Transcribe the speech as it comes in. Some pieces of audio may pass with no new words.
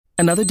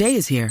Another day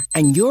is here,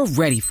 and you're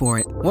ready for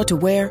it. What to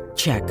wear?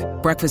 Check.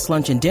 Breakfast,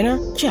 lunch, and dinner?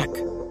 Check.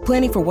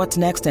 Planning for what's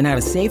next and how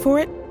to save for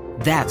it?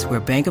 That's where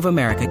Bank of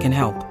America can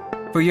help.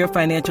 For your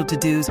financial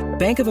to-dos,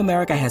 Bank of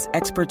America has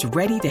experts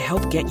ready to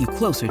help get you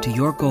closer to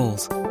your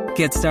goals.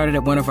 Get started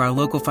at one of our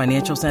local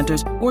financial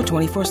centers or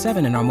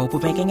 24/7 in our mobile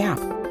banking app.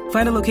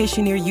 Find a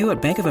location near you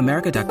at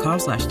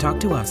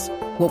bankofamerica.com/talktous.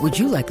 What would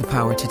you like the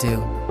power to do?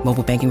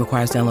 Mobile banking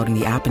requires downloading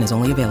the app and is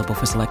only available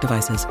for select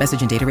devices.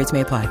 Message and data rates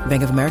may apply.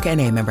 Bank of America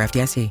N.A., member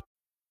FDIC.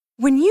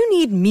 When you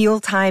need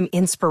mealtime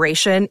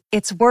inspiration,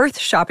 it's worth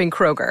shopping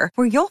Kroger,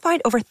 where you'll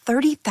find over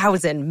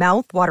 30,000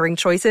 mouth-watering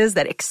choices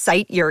that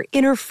excite your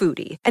inner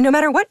foodie. And no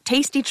matter what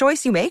tasty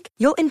choice you make,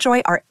 you'll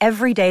enjoy our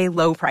everyday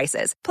low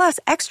prices, plus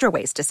extra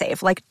ways to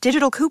save, like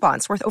digital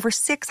coupons worth over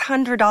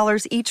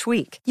 $600 each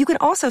week. You can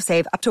also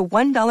save up to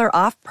 $1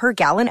 off per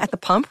gallon at the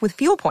pump with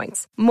fuel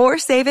points. More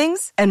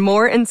savings and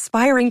more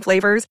inspiring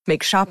flavors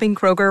make shopping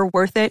Kroger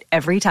worth it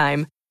every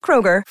time.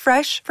 Kroger,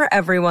 fresh for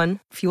everyone.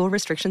 Fuel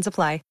restrictions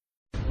apply.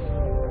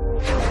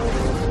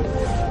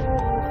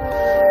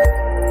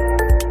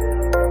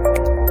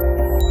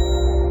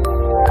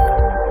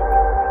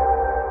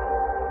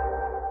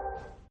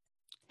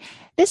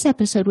 This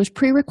episode was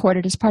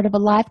pre-recorded as part of a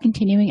live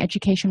continuing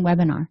education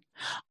webinar.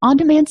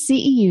 On-demand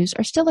CEUs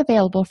are still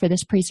available for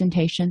this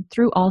presentation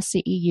through All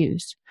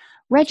CEUs.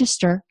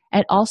 Register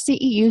at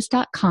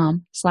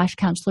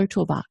allceus.com/counselor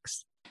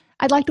toolbox.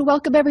 I'd like to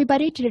welcome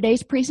everybody to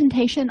today's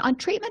presentation on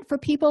treatment for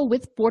people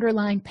with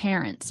borderline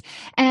parents.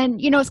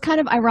 And, it's kind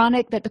of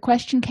ironic that the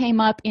question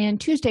came up in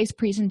Tuesday's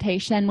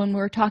presentation when we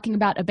were talking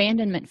about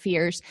abandonment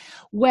fears,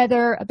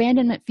 whether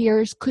abandonment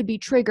fears could be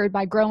triggered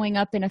by growing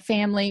up in a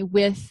family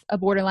with a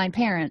borderline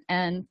parent.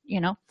 And,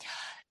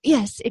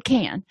 yes, it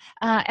can.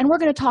 And we're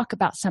going to talk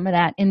about some of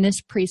that in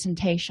this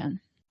presentation.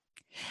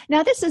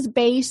 Now, this is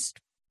based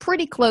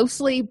pretty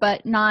closely,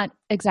 but not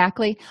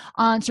exactly,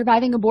 on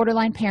Surviving a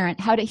Borderline Parent,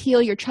 How to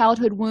Heal Your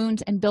Childhood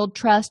Wounds and Build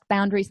Trust,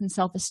 Boundaries, and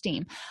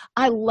Self-Esteem.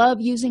 I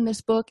love using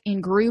this book in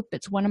group.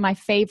 It's one of my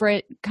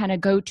favorite kind of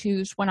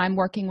go-tos when I'm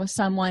working with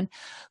someone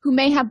who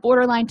may have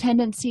borderline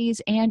tendencies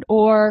and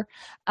or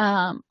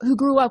who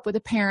grew up with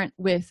a parent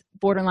with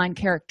borderline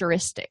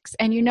characteristics.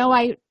 And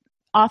I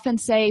often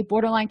say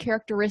borderline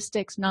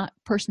characteristics, not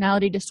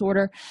personality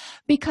disorder,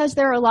 because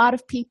there are a lot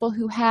of people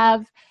who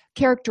have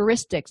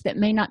characteristics that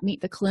may not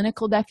meet the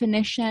clinical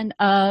definition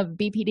of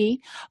BPD,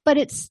 but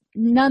it's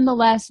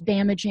nonetheless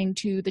damaging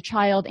to the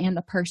child and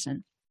the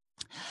person.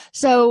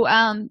 So,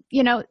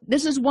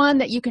 this is one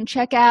that you can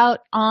check out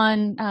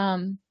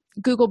on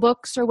Google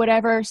Books or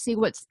whatever, see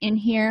what's in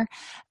here.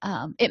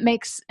 And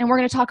we're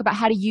going to talk about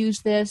how to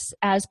use this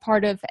as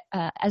part of,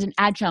 as an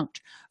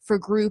adjunct for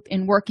group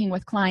in working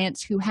with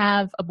clients who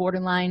have a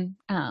borderline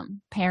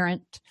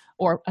parent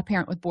or a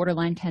parent with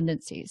borderline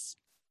tendencies.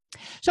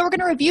 So we're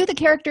going to review the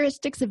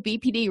characteristics of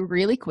BPD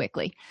really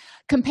quickly.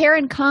 Compare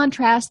and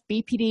contrast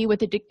BPD with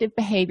addictive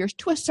behaviors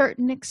to a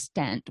certain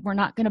extent. We're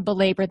not going to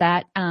belabor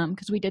that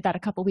because we did that a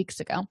couple weeks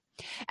ago.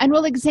 And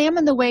we'll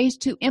examine the ways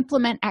to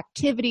implement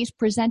activities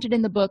presented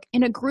in the book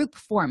in a group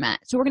format.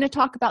 So we're going to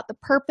talk about the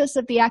purpose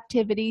of the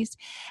activities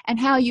and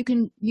how you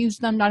can use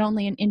them not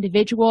only in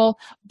individual,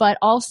 but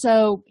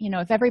also,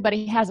 if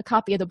everybody has a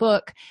copy of the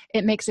book,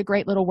 it makes a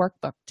great little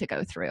workbook to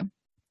go through.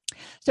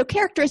 So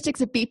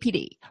characteristics of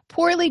BPD: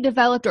 poorly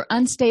developed or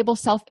unstable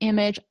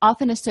self-image,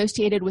 often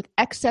associated with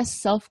excess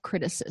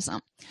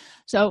self-criticism.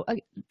 So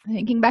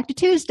thinking back to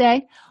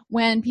Tuesday,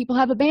 when people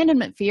have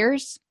abandonment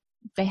fears,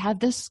 they have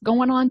this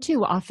going on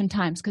too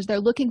oftentimes because they're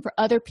looking for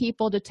other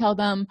people to tell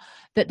them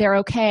that they're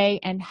okay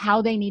and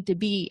how they need to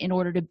be in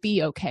order to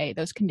be okay,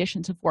 those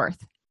conditions of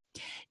worth.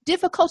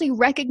 Difficulty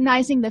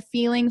recognizing the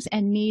feelings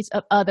and needs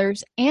of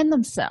others and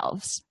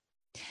themselves.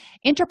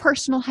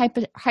 Interpersonal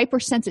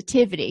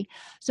hypersensitivity,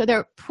 so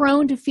they're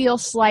prone to feel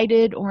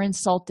slighted or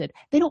insulted.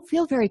 They don't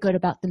feel very good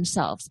about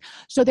themselves,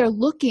 so they're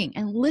looking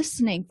and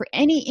listening for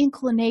any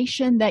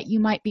inclination that you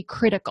might be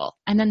critical,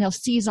 and then they'll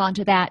seize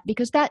onto that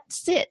because that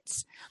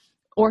sits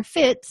or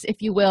fits,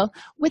 if you will,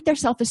 with their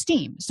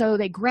self-esteem, so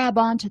they grab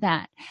onto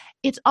that.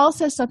 It's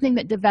also something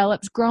that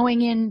develops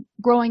growing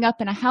up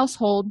in a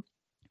household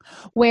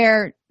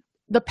where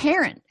the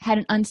parent had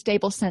an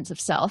unstable sense of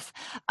self,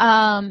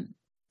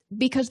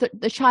 because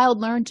the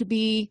child learned to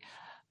be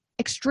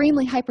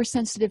extremely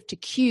hypersensitive to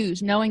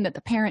cues, knowing that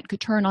the parent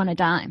could turn on a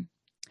dime.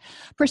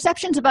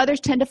 Perceptions of others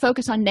tend to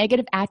focus on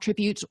negative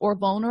attributes or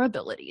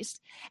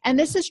vulnerabilities. And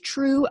this is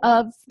true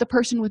of the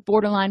person with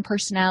borderline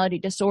personality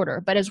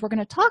disorder. But as we're going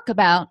to talk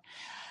about,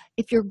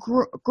 if you're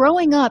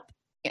growing up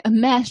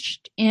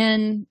enmeshed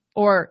in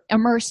or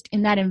immersed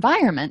in that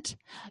environment,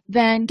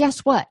 then guess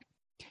what?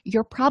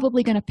 You're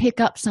probably going to pick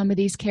up some of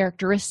these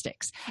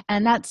characteristics.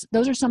 And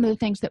those are some of the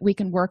things that we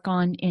can work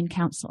on in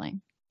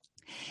counseling.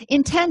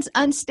 Intense,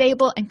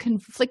 unstable, and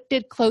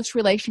conflicted close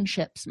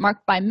relationships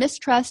marked by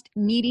mistrust,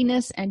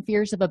 neediness, and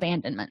fears of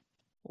abandonment.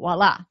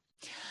 Voila.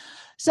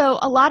 So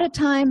a lot of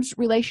times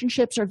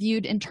relationships are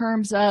viewed in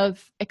terms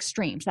of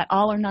extremes, that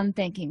all or none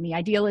thinking, the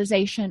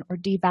idealization or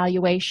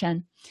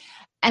devaluation.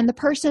 And the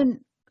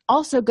person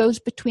also goes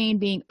between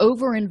being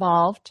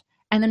over-involved,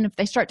 and then if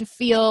they start to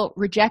feel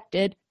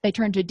rejected, they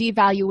turn to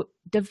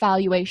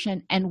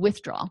devaluation and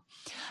withdrawal.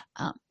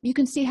 You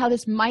can see how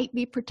this might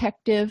be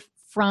protective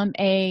from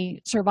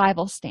a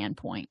survival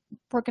standpoint.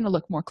 We're going to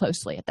look more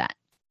closely at that.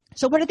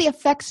 So what are the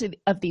effects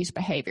of these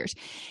behaviors?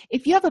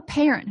 If you have a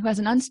parent who has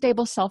an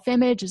unstable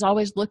self-image, is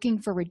always looking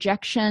for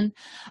rejection,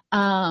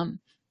 and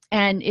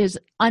is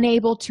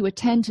unable to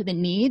attend to the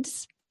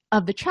needs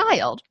of the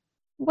child,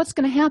 what's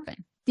going to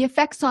happen? The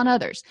effects on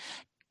others.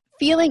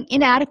 Feeling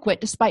inadequate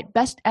despite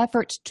best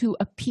efforts to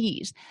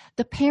appease.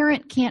 The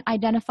parent can't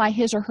identify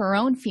his or her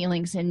own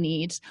feelings and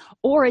needs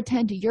or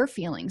attend to your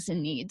feelings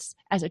and needs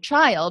as a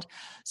child.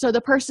 So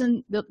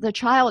the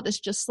child is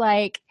just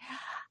like,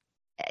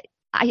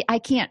 I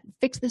can't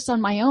fix this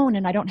on my own,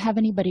 and I don't have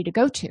anybody to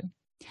go to.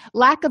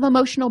 Lack of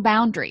emotional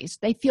boundaries.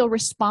 They feel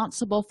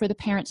responsible for the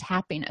parent's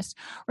happiness.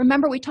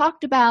 Remember, we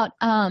talked about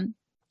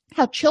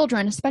how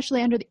children,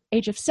 especially under the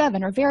age of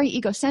 7, are very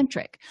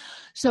egocentric.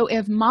 So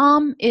if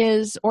mom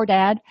or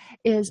dad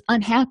is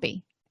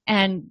unhappy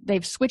and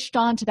they've switched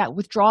on to that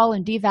withdrawal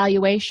and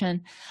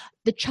devaluation,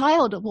 the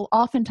child will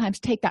oftentimes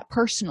take that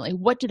personally.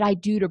 What did I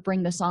do to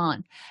bring this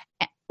on?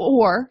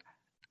 Or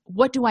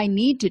what do I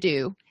need to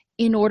do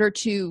in order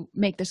to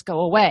make this go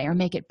away or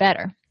make it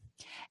better?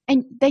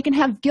 And they can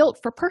have guilt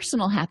for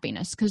personal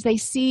happiness because they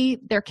see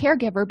their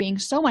caregiver being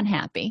so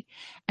unhappy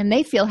and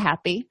they feel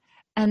happy,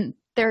 and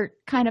they're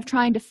kind of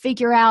trying to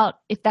figure out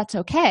if that's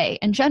okay.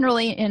 And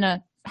generally in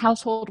a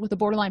household with a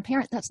borderline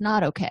parent, that's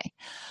not okay.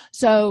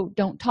 So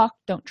don't talk,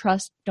 don't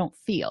trust, don't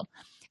feel.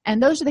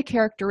 And those are the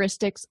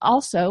characteristics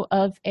also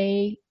of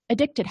a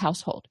addicted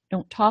household.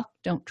 Don't talk,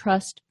 don't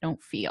trust,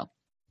 don't feel.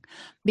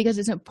 Because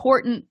it's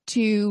important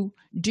to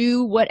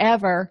do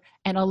whatever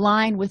and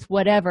align with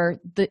whatever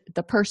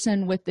the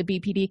person with the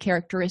BPD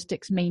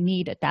characteristics may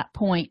need at that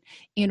point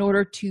in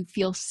order to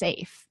feel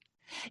safe.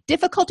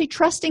 Difficulty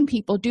trusting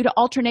people due to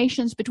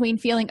alternations between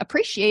feeling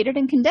appreciated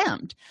and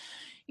condemned.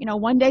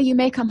 One day you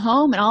may come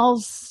home and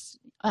all's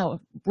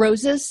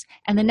roses,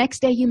 and the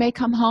next day you may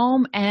come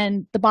home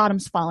and the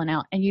bottom's fallen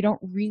out and you don't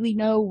really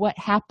know what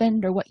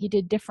happened or what you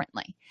did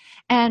differently.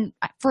 And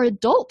for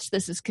adults,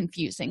 this is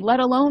confusing,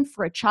 let alone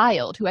for a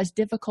child who has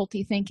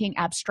difficulty thinking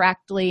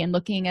abstractly and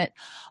looking at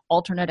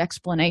alternate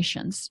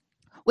explanations,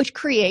 which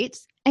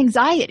creates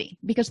anxiety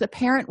because the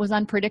parent was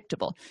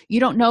unpredictable.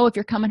 You don't know if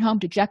you're coming home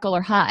to Jekyll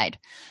or Hyde.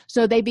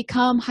 So they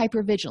become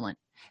hypervigilant.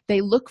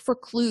 They look for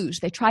clues.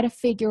 They try to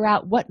figure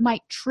out what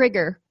might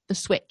trigger the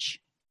switch,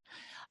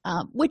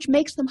 which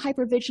makes them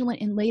hypervigilant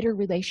in later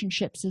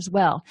relationships as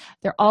well.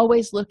 They're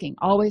always looking,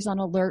 always on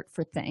alert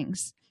for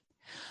things.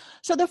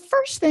 So the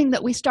first thing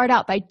that we start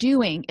out by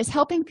doing is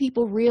helping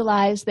people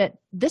realize that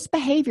this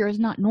behavior is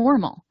not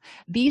normal.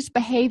 These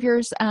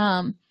behaviors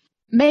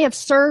may have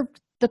served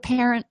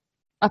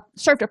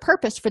a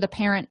purpose for the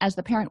parent as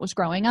the parent was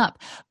growing up,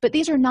 but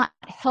these are not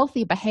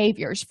healthy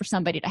behaviors for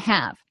somebody to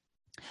have.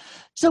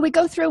 So we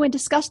go through and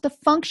discuss the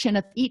function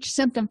of each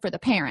symptom for the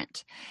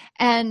parent,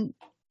 and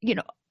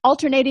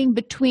alternating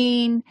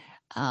between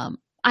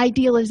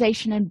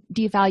idealization and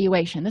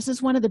devaluation. This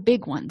is one of the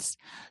big ones.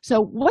 So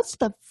what's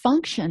the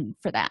function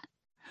for that?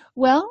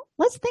 Well,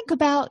 let's think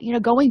about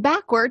going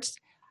backwards.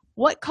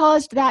 What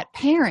caused that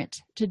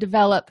parent to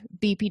develop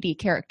BPD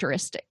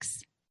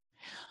characteristics?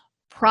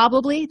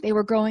 Probably they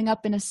were growing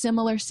up in a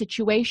similar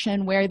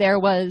situation where there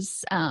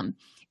was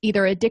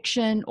either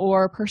addiction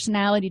or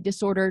personality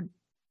disordered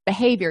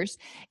behaviors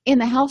in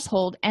the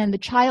household, and the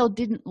child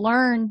didn't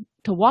learn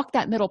to walk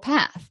that middle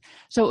path.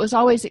 So it was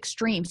always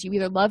extremes. You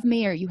either love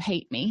me or you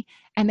hate me,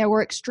 and there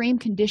were extreme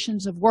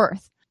conditions of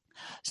worth.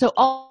 So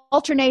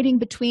alternating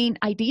between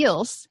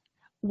ideals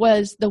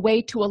was the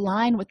way to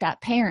align with that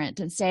parent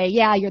and say,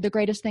 yeah, you're the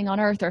greatest thing on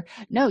earth, or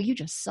no, you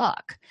just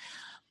suck.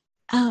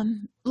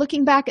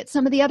 Looking back at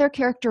some of the other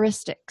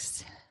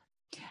characteristics,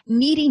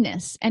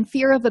 neediness and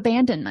fear of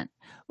abandonment.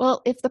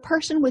 Well, if the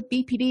person with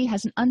BPD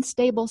has an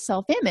unstable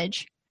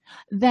self-image,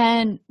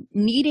 then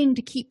needing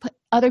to keep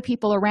other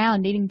people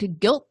around, needing to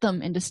guilt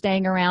them into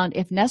staying around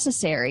if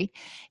necessary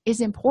is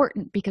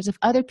important, because if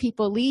other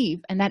people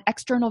leave and that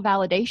external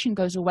validation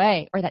goes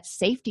away or that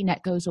safety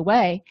net goes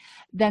away,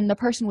 then the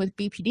person with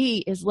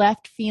BPD is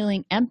left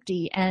feeling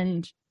empty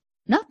and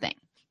nothing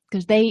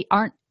because they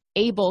aren't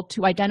able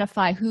to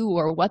identify who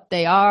or what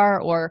they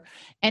are or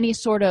any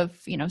sort of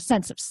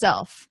sense of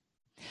self.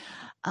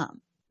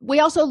 We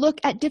also look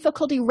at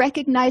difficulty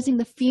recognizing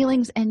the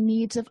feelings and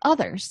needs of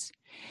others.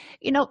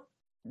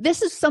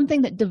 This is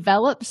something that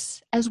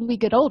develops as we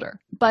get older,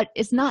 but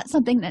it's not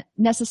something that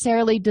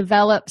necessarily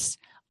develops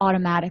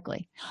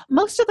automatically.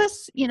 Most of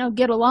us,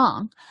 get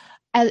along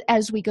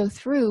as we go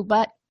through,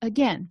 but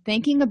again,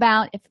 thinking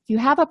about if you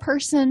have a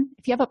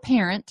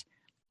parent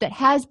that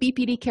has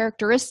BPD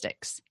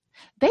characteristics,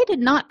 they did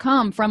not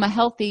come from a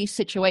healthy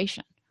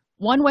situation,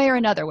 one way or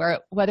another,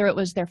 whether it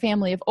was their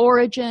family of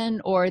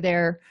origin or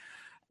their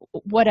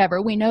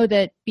whatever. We know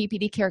that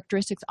BPD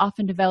characteristics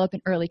often develop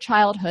in early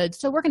childhood,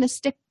 so we're going to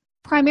stick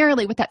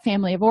primarily with that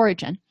family of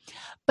origin.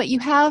 But you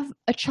have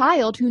a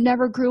child who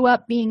never grew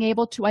up being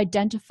able to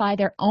identify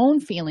their own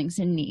feelings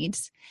and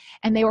needs,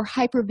 and they were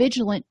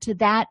hypervigilant to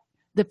that,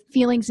 the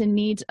feelings and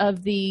needs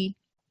of the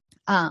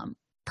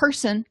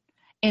person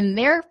in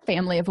their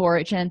family of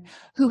origin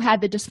who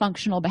had the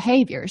dysfunctional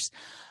behaviors.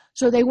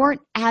 So they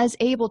weren't as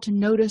able to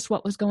notice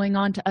what was going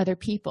on to other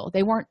people.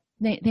 They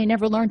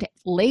never learned to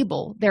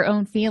label their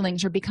own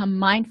feelings or become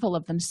mindful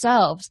of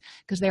themselves,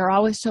 because they were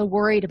always so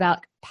worried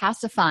about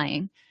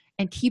pacifying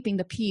and keeping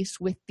the peace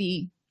with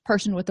the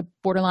person with the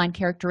borderline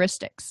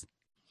characteristics.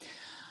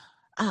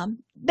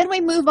 Then we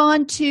move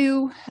on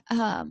to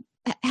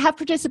have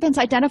participants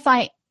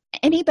identify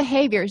any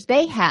behaviors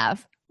they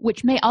have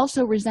which may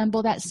also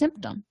resemble that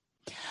symptom.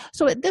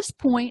 So at this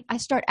point, I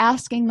start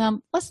asking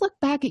them, let's look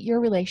back at your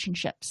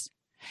relationships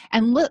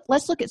and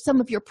let's look at some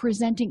of your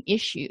presenting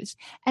issues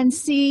and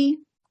see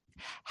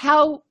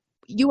how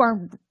you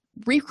are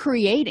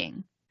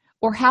recreating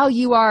or how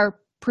you are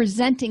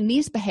presenting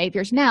these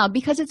behaviors now,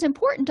 because it's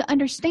important to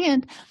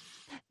understand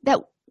that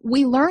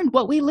we learned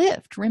what we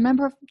lived.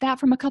 Remember that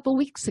from a couple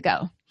weeks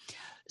ago.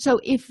 So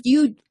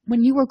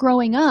when you were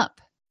growing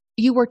up,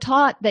 you were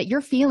taught that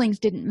your feelings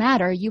didn't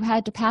matter. You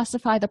had to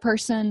pacify the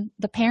person,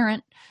 the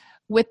parent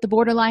with the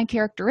borderline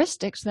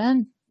characteristics,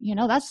 then,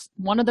 that's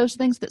one of those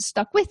things that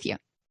stuck with you.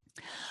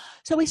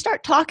 So we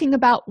start talking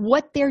about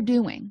what they're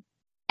doing,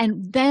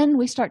 and then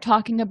we start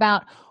talking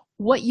about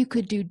what you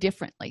could do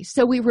differently.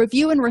 So we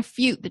review and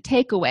refute the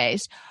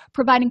takeaways,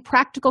 providing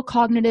practical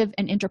cognitive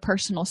and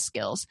interpersonal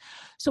skills.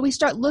 So we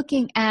start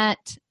looking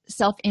at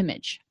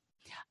self-image.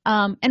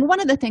 And one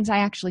of the things I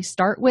actually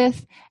start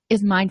with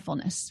is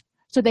mindfulness.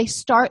 So they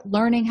start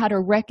learning how to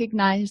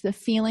recognize the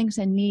feelings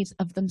and needs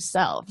of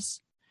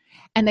themselves.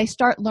 And they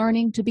start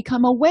learning to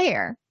become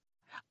aware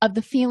of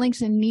the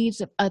feelings and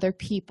needs of other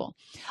people.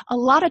 A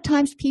lot of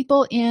times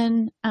people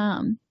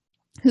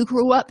who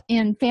grew up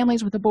in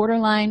families with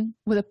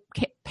a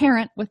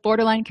parent with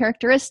borderline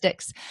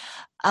characteristics,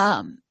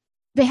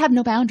 they have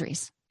no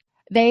boundaries.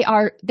 They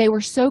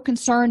were so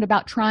concerned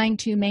about trying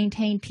to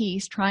maintain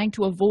peace, trying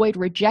to avoid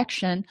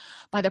rejection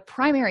by the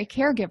primary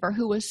caregiver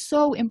who was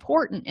so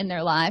important in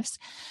their lives,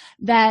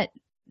 that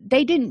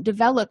they didn't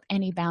develop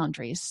any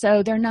boundaries.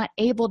 So they're not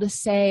able to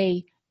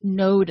say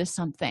no to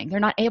something. They're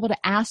not able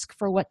to ask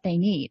for what they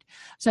need.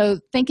 So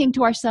thinking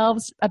to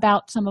ourselves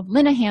about some of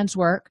Linehan's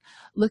work,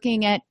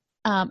 looking at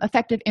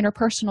effective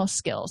interpersonal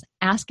skills,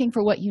 asking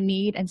for what you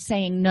need and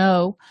saying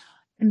no,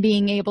 and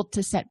being able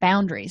to set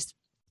boundaries.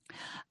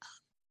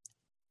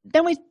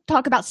 Then we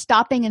talk about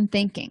stopping and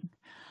thinking.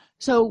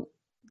 So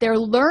they're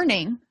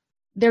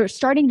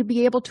starting to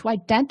be able to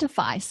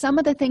identify some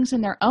of the things in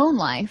their own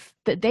life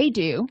that they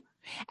do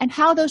and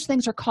how those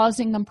things are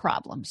causing them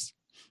problems.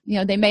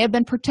 They may have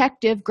been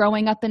protective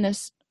growing up in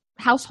this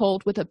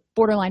household with a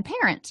borderline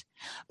parent,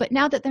 but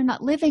now that they're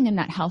not living in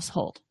that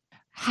household,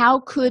 how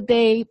could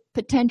they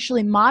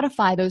potentially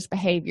modify those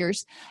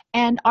behaviors?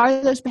 And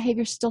are those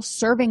behaviors still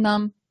serving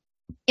them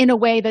in a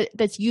way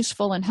that's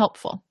useful and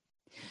helpful?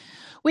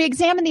 We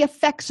examine the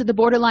effects of the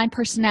borderline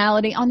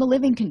personality on the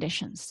living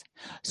conditions.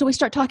 So we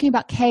start talking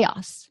about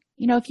chaos.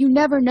 If you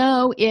never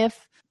know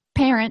if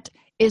parent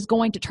is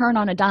going to turn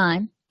on a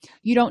dime,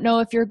 you don't know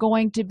if you're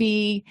going to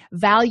be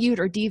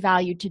valued or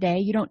devalued today.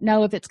 You don't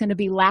know if it's going to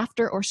be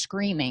laughter or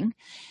screaming.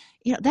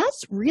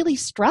 That's really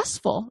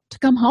stressful to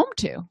come home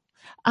to.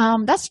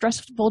 That's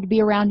stressful to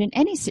be around in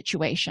any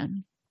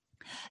situation.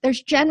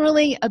 There's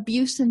generally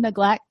abuse and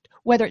neglect,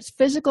 whether it's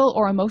physical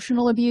or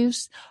emotional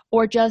abuse,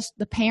 or just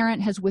the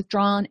parent has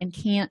withdrawn and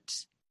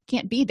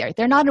can't be there.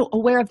 They're not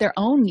aware of their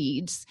own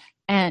needs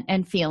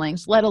and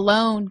feelings, let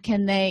alone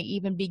can they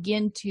even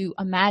begin to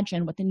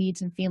imagine what the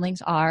needs and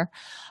feelings are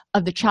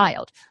of the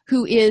child,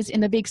 who is,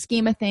 in the big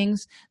scheme of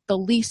things, the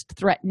least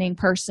threatening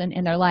person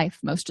in their life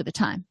most of the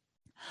time.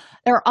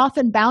 There are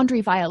often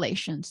boundary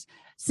violations,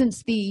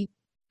 since the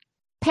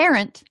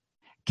parent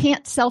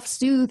can't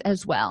self-soothe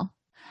as well.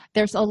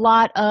 There's a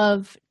lot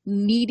of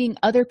needing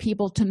other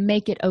people to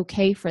make it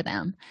okay for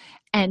them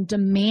and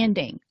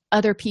demanding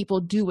other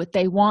people do what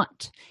they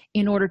want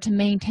in order to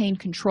maintain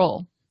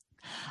control.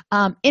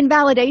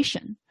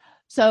 Invalidation.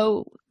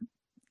 So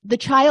the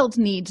child's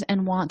needs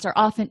and wants are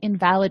often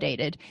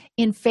invalidated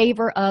in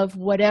favor of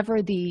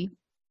whatever the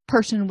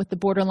person with the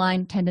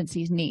borderline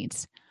tendencies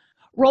needs.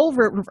 Role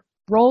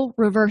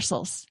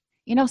reversals.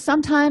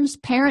 Sometimes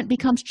parent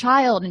becomes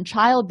child and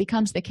child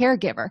becomes the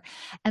caregiver.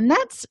 And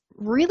that's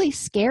really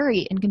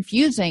scary and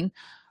confusing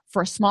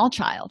for a small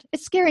child.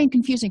 It's scary and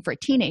confusing for a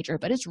teenager,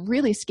 but it's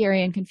really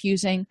scary and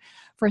confusing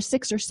for a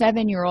 6 or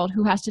 7-year-old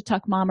who has to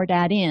tuck mom or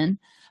dad in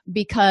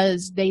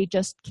because they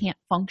just can't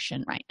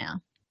function right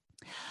now.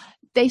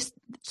 They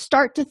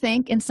start to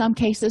think, in some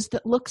cases,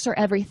 that looks are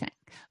everything.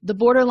 The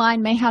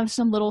borderline may have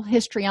some little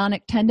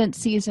histrionic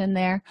tendencies in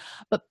there,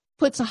 but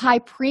puts a high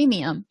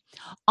premium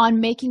on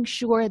making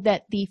sure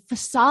that the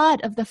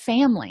facade of the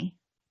family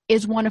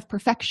is one of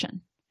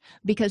perfection,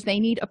 because they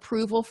need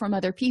approval from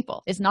other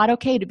people. It's not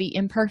okay to be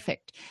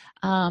imperfect.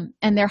 And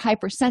they're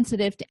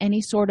hypersensitive to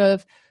any sort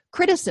of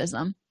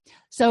criticism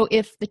So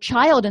if the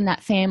child in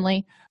that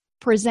family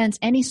presents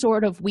any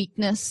sort of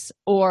weakness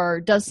or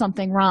does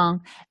something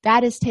wrong,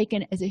 that is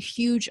taken as a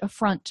huge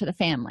affront to the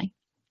family.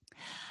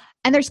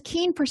 And there's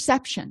keen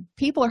perception.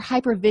 People are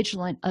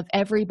hypervigilant of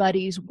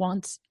everybody's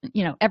wants,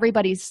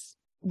 everybody's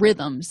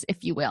rhythms,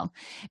 if you will.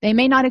 They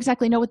may not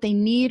exactly know what they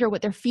need or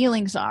what their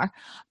feelings are,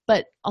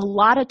 but a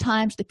lot of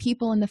times the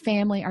people in the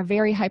family are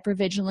very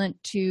hypervigilant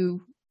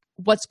to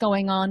what's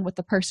going on with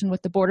the person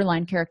with the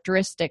borderline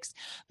characteristics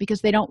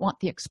because they don't want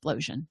the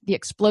explosion. The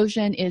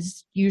explosion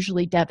is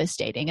usually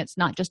devastating. It's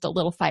not just a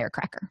little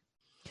firecracker.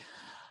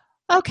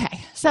 Okay,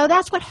 so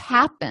that's what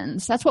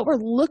happens. That's what we're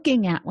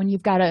looking at when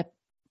you've got a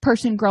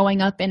person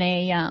growing up in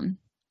a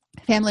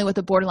family with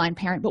a borderline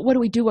parent. But what do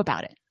we do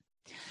about it?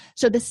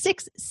 So the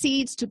 6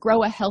 seeds to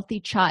grow a healthy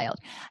child.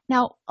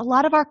 Now, a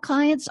lot of our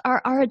clients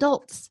are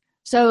adults,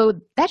 so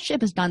that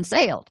ship has done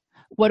sailed.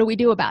 What do we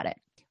do about it?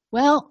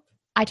 Well,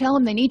 I tell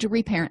them they need to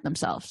reparent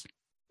themselves.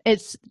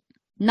 It's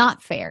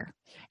not fair,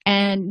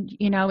 and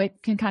it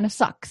can kind of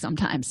suck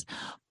sometimes,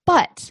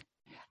 but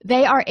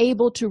they are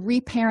able to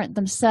reparent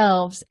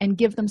themselves and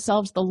give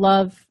themselves the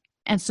love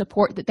and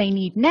support that they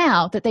need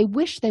now that they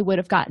wish they would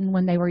have gotten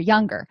when they were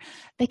younger.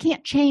 They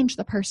can't change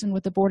the person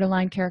with the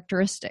borderline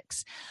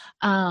characteristics.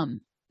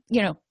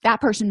 That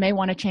person may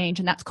want to change,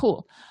 and that's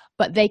cool,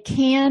 but they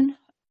can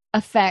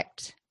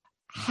affect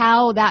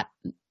how that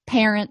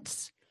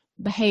parent's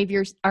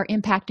behaviors are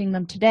impacting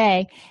them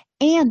today,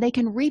 and they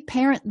can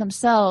reparent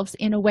themselves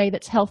in a way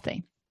that's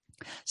healthy.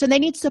 So they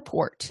need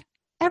support.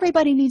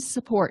 Everybody needs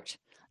support.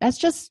 That's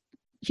just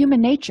human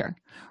nature.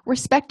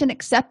 Respect and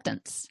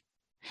acceptance.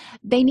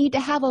 They need to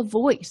have a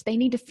voice. They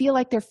need to feel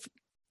like their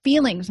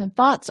feelings and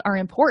thoughts are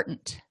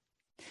important.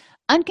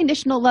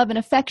 Unconditional love and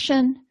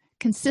affection,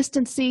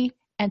 consistency,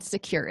 and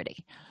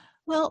security.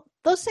 Well,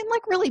 those seem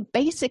like really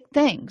basic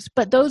things,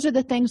 but those are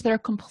the things that are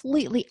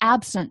completely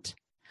absent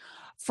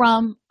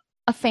from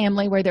a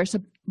family where there's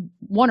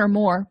one or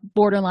more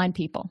borderline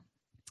people.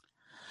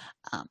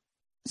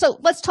 So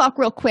let's talk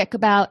real quick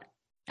about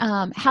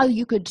how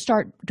you could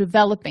start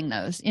developing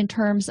those in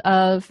terms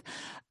of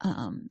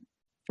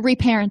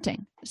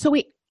reparenting. So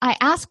I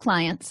ask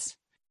clients,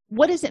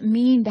 what does it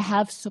mean to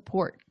have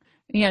support?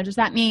 Does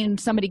that mean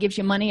somebody gives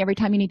you money every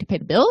time you need to pay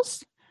the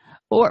bills?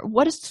 Or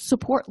what does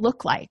support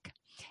look like?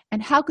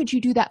 And how could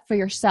you do that for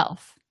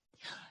yourself?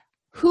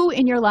 Who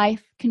in your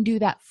life can do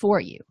that for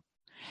you?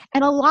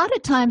 And a lot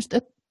of times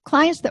the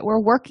clients that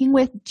we're working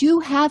with do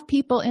have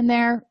people in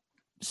their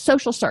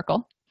social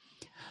circle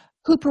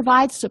who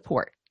provide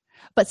support.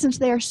 But since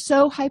they are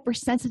so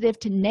hypersensitive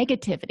to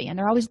negativity and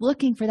they're always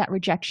looking for that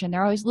rejection,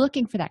 they're always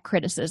looking for that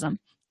criticism,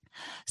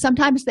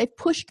 sometimes they've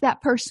pushed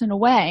that person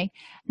away,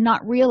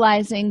 not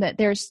realizing that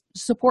there's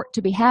support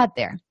to be had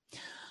there.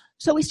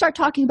 So we start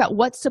talking about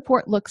what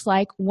support looks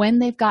like when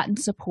they've gotten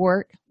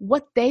support,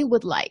 what they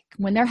would like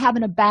when they're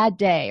having a bad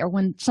day or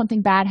when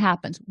something bad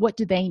happens, what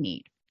do they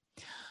need?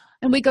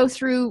 And we go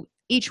through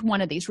each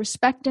one of these.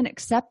 Respect and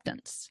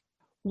acceptance.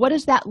 What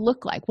does that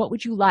look like? What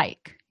would you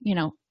like?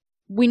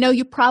 We know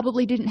you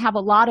probably didn't have a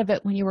lot of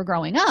it when you were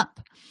growing up,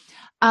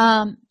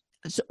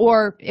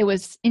 or it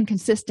was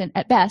inconsistent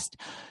at best.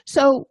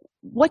 So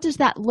what does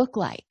that look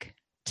like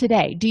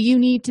today? Do you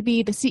need to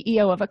be the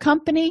CEO of a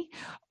company,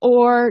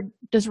 or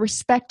does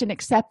respect and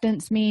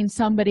acceptance mean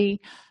somebody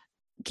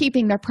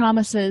keeping their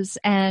promises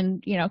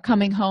and,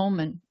 coming home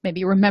and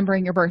maybe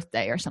remembering your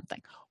birthday or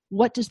something?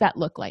 What does that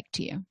look like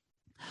to you?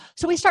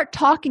 So we start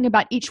talking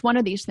about each one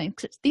of these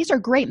things. These are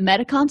great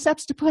meta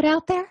concepts to put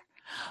out there,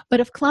 but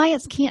if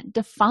clients can't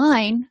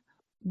define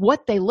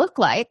what they look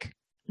like,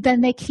 then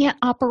they can't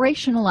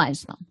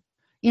operationalize them.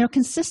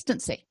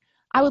 Consistency.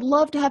 I would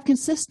love to have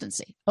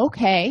consistency.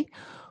 Okay,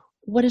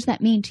 what does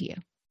that mean to you?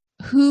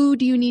 Who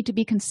do you need to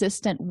be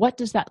consistent? What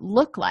does that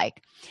look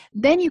like?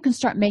 Then you can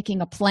start making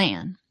a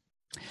plan.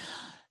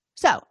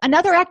 So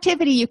another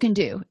activity you can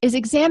do is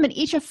examine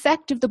each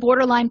effect of the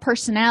borderline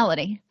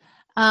personality,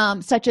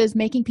 such as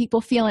making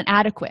people feel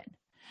inadequate.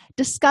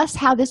 Discuss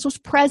how this was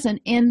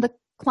present in the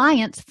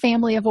client's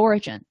family of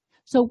origin.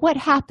 So what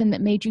happened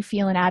that made you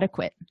feel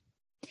inadequate?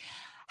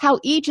 How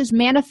each is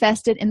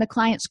manifested in the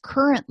client's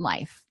current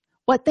life.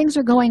 What things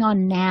are going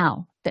on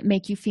now that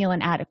make you feel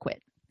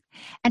inadequate?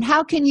 And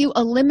how can you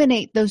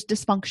eliminate those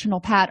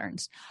dysfunctional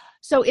patterns?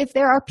 So if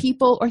there are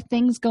people or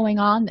things going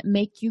on that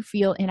make you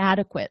feel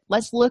inadequate,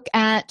 let's look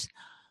at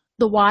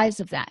the whys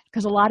of that,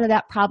 because a lot of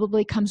that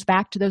probably comes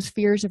back to those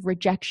fears of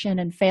rejection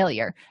and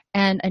failure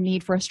and a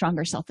need for a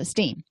stronger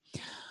self-esteem.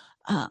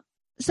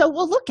 So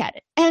we'll look at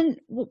it. And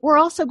we're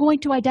also going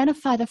to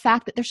identify the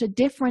fact that there's a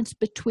difference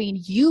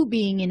between you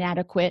being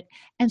inadequate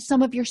and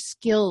some of your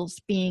skills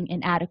being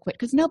inadequate,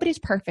 because nobody's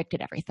perfect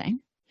at everything.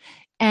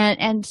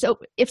 And so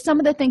if some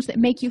of the things that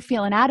make you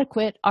feel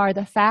inadequate are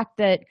the fact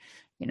that,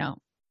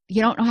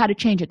 you don't know how to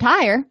change a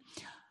tire,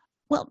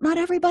 well, not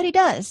everybody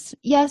does.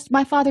 Yes,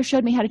 my father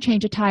showed me how to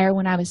change a tire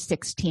when I was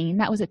 16.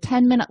 That was a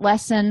 10-minute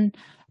lesson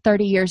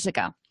 30 years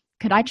ago.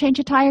 Could I change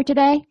a tire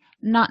today?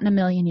 Not in a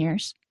million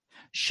years.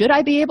 Should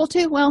I be able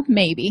to? Well,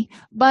 maybe,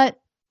 but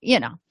you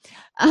know.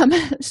 Um,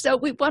 so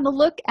we want to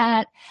look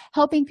at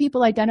helping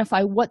people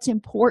identify what's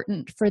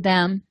important for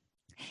them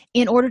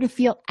in order to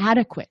feel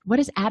adequate. What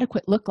does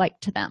adequate look like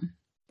to them?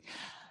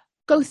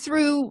 Go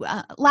through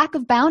lack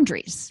of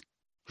boundaries.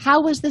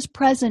 How was this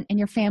present in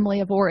your family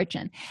of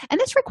origin? And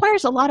this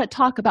requires a lot of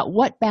talk about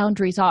what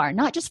boundaries are,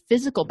 not just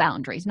physical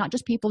boundaries, not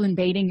just people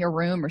invading your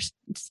room or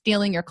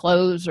stealing your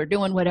clothes or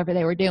doing whatever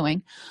they were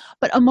doing,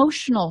 but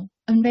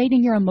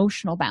invading your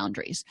emotional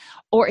boundaries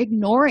or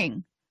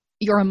ignoring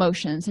your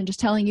emotions and just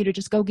telling you to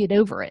just go get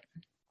over it.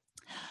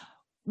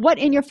 What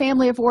in your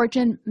family of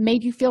origin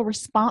made you feel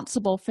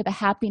responsible for the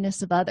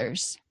happiness of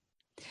others?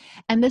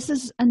 And this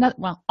is another,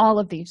 well, all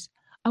of these.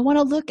 I want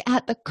to look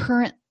at the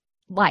current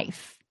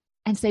life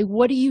and say,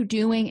 what are you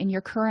doing in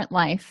your current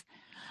life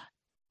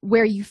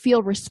where you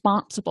feel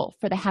responsible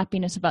for the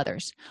happiness of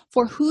others?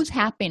 For whose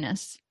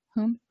happiness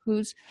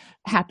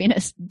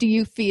do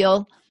you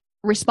feel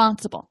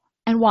responsible,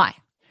 and why?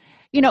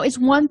 It's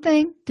one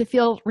thing to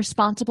feel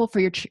responsible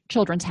for your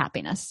children's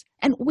happiness,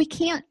 and we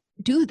can't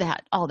do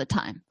that all the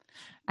time.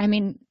 I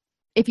mean,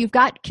 if you've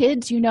got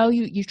kids,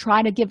 you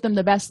try to give them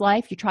the best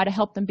life, you try to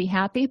help them be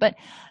happy, but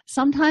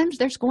sometimes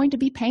there's going to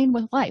be pain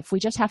with life.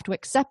 We just have to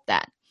accept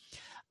that.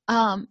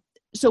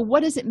 So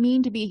what does it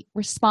mean to be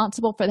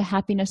responsible for the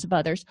happiness of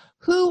others?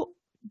 Who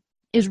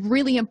is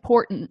really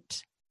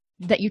important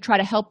that you try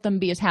to help them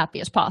be as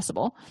happy as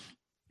possible?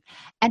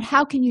 And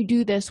how can you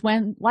do this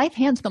when life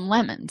hands them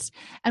lemons?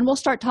 And we'll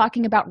start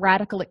talking about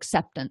radical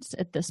acceptance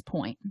at this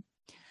point.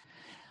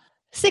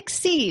 6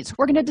 C's.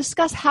 We're going to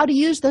discuss how to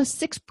use those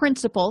 6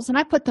 principles, and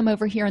I put them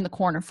over here in the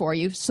corner for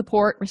you: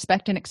 support,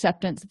 respect, and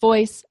acceptance,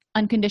 voice,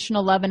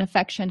 unconditional love and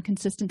affection,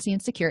 consistency,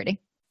 and security.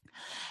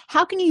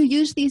 How can you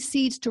use these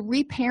seeds to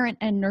reparent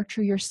and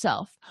nurture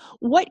yourself?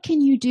 What can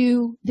you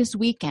do this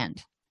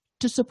weekend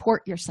to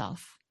support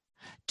yourself,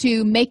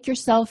 to make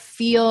yourself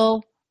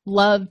feel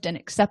loved and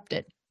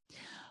accepted?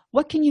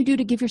 What can you do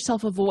to give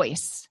yourself a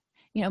voice?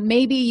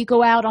 Maybe you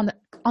go out on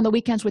the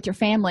weekends with your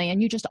family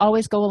and you just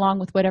always go along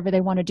with whatever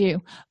they want to do,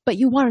 but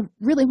you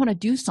really want to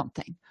do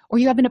something, or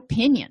you have an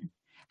opinion.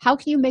 How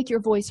can you make your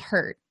voice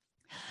heard?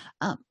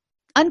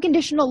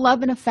 Unconditional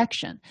love and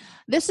affection.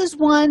 This is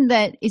one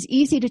that is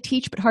easy to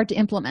teach but hard to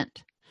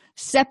implement.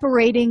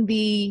 Separating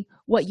the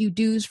what you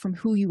do's from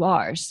who you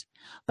are's.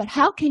 But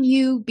how can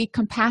you be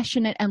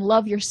compassionate and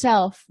love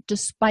yourself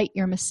despite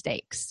your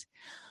mistakes?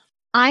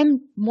 I'm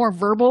more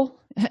verbal,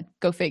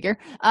 go figure,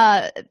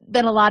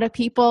 than a lot of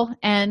people.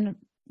 And,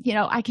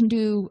 I can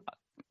do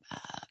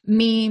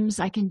memes,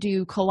 I can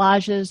do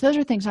collages. Those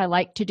are things I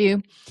like to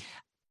do.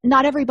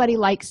 Not everybody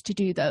likes to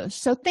do those.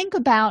 So think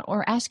about,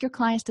 or ask your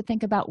clients to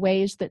think about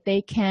ways that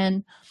they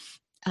can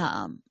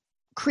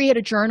create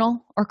a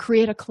journal or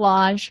create a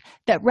collage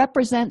that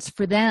represents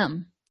for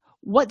them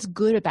what's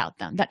good about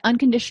them, that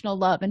unconditional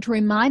love, and to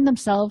remind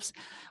themselves,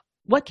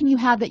 what can you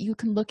have that you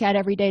can look at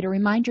every day to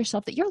remind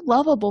yourself that you're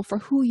lovable for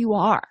who you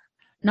are,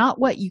 not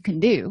what you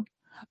can do,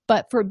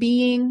 but for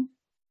being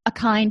a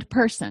kind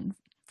person,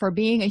 for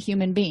being a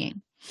human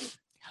being.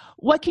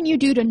 What can you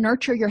do to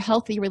nurture your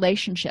healthy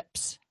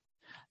relationships?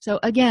 So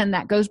again,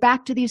 that goes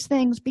back to these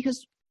things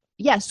because,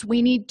 yes,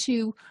 we need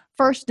to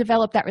first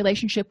develop that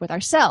relationship with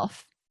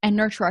ourselves and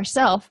nurture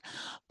ourselves,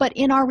 but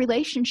in our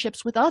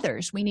relationships with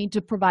others, we need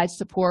to provide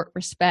support,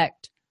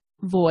 respect,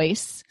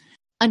 voice,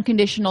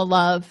 unconditional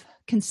love,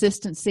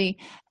 consistency,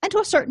 and to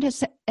a certain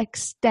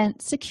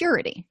extent,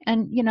 security.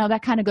 And,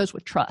 that kind of goes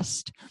with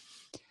trust.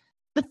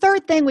 The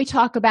third thing we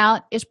talk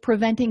about is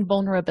preventing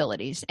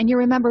vulnerabilities. And you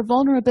remember,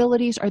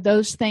 vulnerabilities are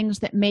those things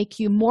that make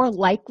you more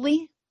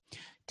likely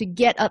to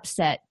get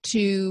upset,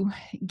 to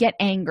get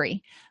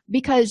angry,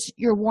 because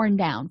you're worn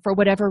down for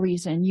whatever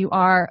reason. You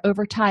are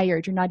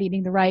overtired. You're not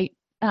eating the right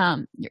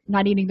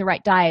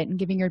diet and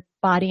giving your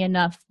body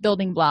enough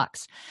building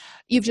blocks.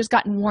 You've just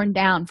gotten worn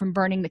down from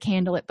burning the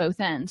candle at both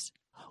ends.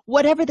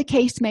 Whatever the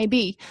case may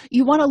be,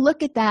 you want to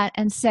look at that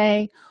and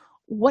say,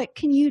 what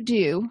can you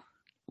do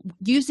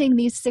using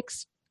these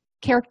 6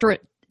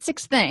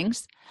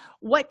 things?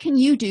 What can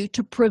you do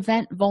to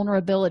prevent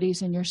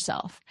vulnerabilities in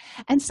yourself?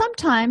 And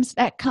sometimes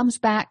that comes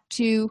back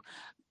to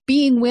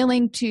being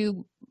willing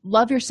to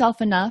love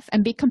yourself enough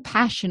and be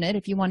compassionate,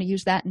 if you want to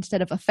use that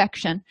instead of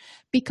affection.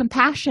 Be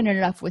compassionate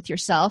enough with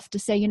yourself to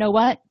say, you know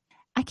what?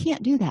 I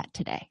can't do that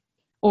today.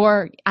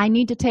 Or I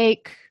need to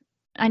take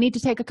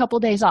a couple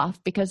of days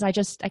off because I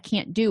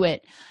can't do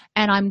it.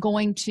 And I'm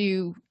going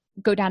to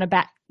go down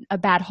a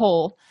bad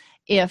hole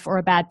or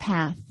a bad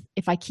path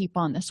if I keep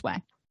on this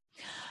way.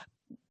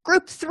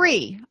 Group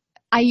 3,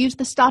 I use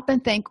the stop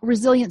and think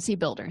resiliency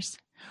builders.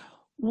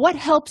 What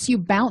helps you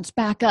bounce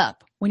back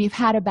up when you've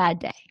had a bad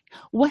day?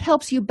 What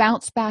helps you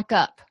bounce back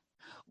up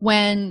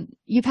when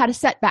you've had a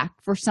setback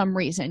for some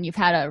reason? You've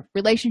had a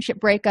relationship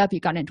breakup, you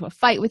got into a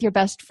fight with your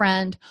best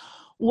friend.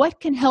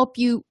 What can help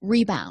you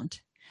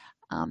rebound?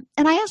 And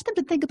I ask them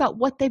to think about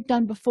what they've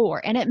done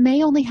before, and it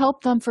may only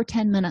help them for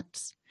 10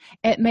 minutes.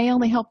 It may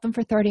only help them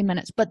for 30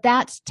 minutes, but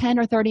that's 10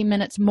 or 30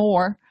 minutes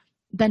more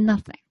than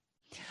nothing.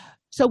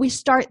 So we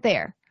start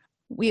there.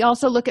 We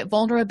also look at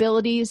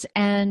vulnerabilities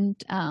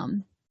and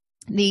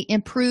the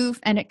improve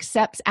and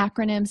accepts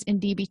acronyms in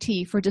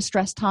DBT for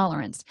distress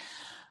tolerance.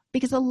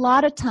 Because a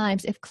lot of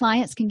times, if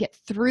clients can get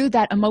through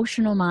that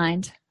emotional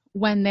mind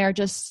when they're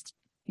just,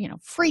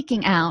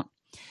 freaking out,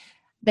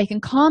 they can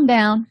calm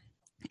down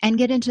and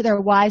get into their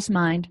wise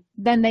mind,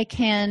 then they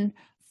can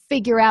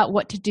figure out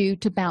what to do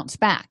to bounce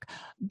back.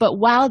 But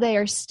while they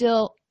are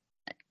still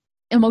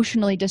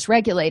emotionally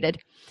dysregulated,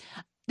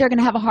 they're going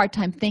to have a hard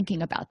time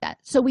thinking about that.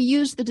 So we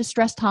use the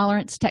distress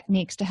tolerance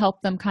techniques to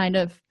help them kind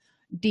of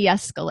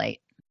de-escalate.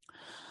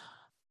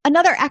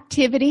 Another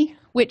activity,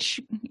 which,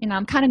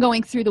 I'm kind of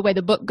going through the way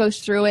the book goes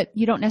through it,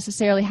 you don't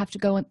necessarily have to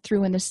go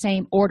through in the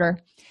same order,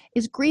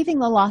 is grieving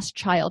the lost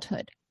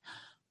childhood.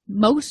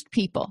 Most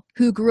people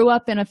who grew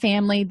up in a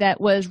family that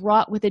was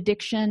wrought with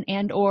addiction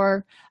and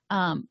or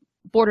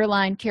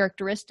borderline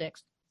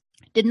characteristics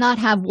did not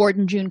have Ward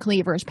and June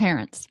Cleaver as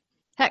parents.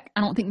 Heck,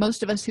 I don't think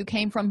most of us who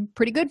came from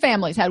pretty good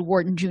families had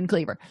Ward and June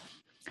Cleaver.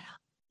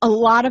 A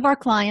lot of our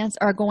clients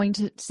are going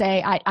to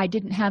say, I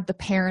didn't have the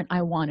parent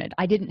I wanted.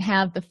 I didn't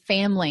have the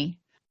family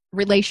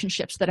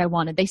relationships that I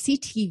wanted. They see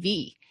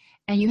TV,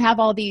 and you have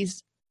all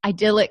these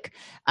idyllic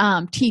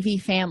TV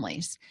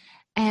families.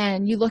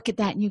 And you look at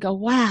that and you go,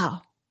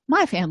 wow,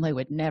 my family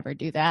would never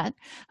do that.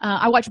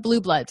 I watch Blue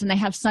Bloods, and they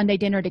have Sunday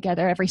dinner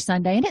together every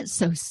Sunday, and it's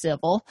so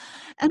civil.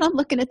 And I'm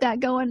looking at that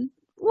going,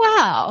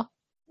 wow,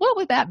 what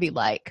would that be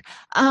like?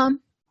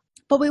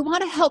 But we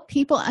want to help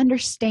people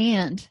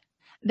understand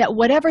that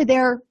whatever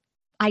their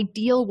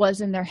ideal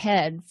was in their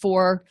head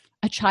for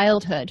a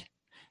childhood,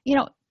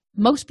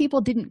 most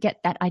people didn't get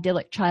that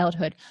idyllic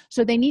childhood.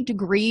 So they need to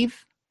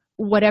grieve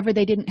whatever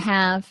they didn't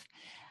have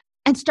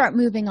and start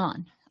moving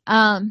on.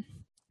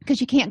 Because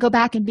you can't go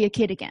back and be a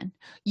kid again.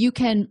 You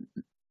can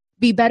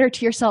be better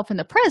to yourself in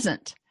the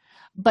present,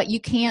 but you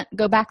can't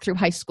go back through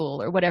high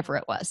school or whatever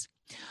it was.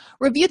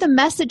 Review the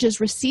messages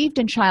received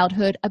in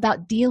childhood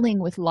about dealing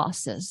with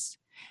losses.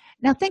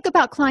 Now think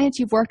about clients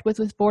you've worked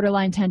with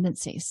borderline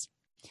tendencies.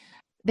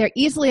 They're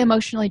easily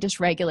emotionally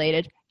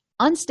dysregulated,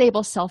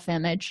 unstable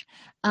self-image,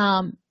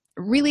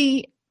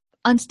 really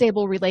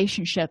unstable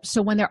relationships.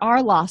 So when there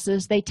are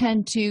losses, they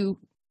tend to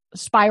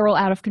spiral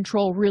out of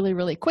control really,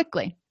 really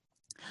quickly.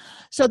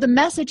 So the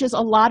messages a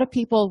lot of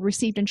people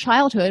received in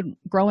childhood,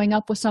 growing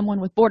up with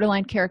someone with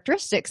borderline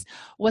characteristics,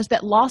 was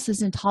that loss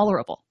is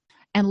intolerable,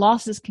 and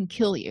losses can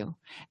kill you,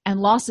 and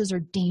losses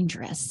are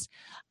dangerous.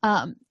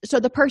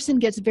 So the person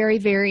gets very,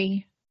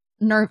 very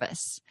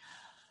nervous.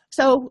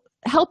 So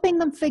helping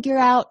them figure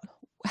out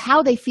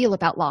how they feel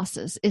about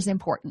losses is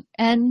important.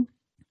 And,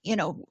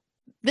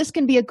 this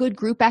can be a good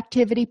group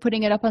activity,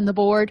 putting it up on the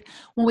board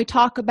when we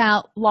talk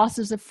about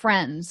losses of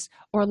friends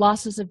or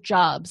losses of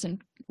jobs.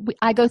 And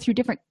I go through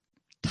different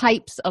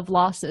types of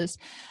losses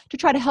to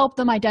try to help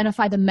them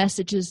identify the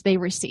messages they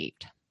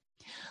received.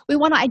 We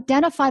want to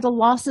identify the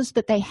losses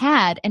that they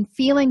had and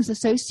feelings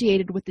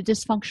associated with the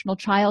dysfunctional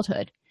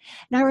childhood.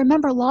 Now,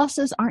 remember,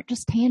 losses aren't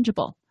just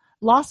tangible.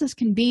 Losses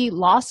can be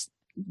lost.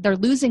 They're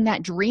losing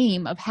that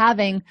dream of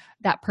having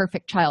that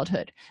perfect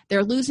childhood.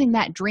 They're losing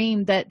that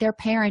dream that their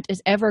parent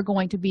is ever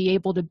going to be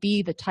able to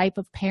be the type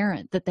of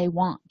parent that they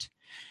want.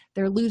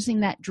 They're losing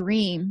that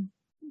dream,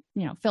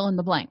 fill in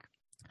the blank.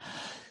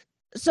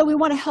 So we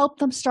want to help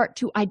them start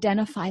to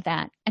identify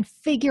that and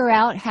figure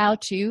out how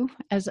to,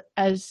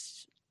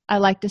 as I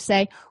like to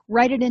say,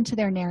 write it into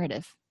their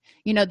narrative.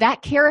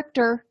 That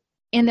character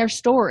in their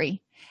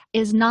story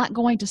is not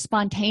going to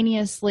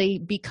spontaneously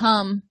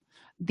become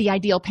the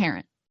ideal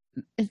parent.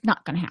 It's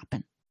not going to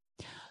happen.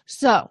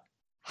 So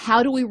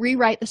how do we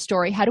rewrite the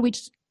story? How do we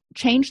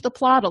change the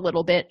plot a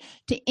little bit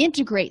to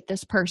integrate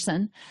this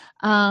person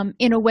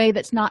in a way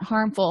that's not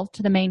harmful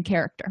to the main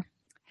character?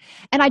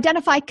 And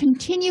identify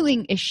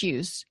continuing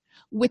issues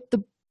with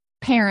the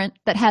parent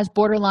that has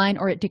borderline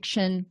or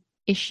addiction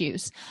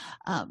issues,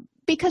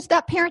 because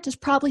that parent is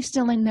probably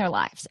still in their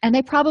lives and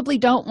they probably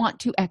don't want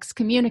to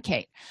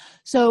excommunicate.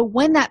 So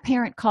when that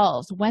parent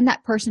calls, when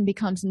that person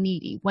becomes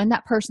needy, when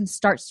that person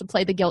starts to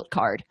play the guilt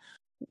card,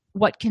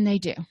 what can they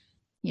do?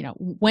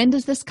 When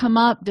does this come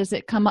up? Does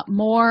it come up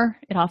more?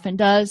 It often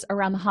does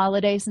around the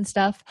holidays and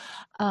stuff.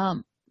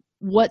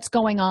 What's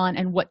going on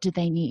and what do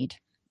they need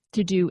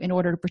to do in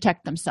order to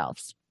protect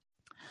themselves?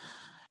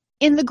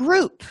 In the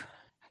group,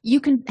 you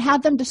can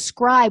have them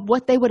describe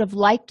what they would have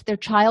liked their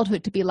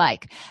childhood to be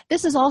like.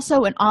 This is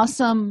also an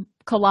awesome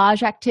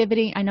collage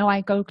activity. I know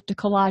I go to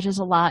collages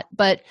a lot,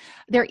 but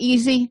they're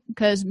easy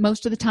because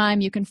most of the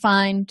time you can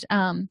find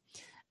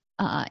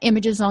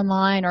images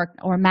online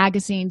or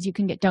magazines you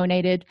can get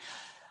donated.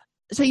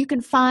 So you can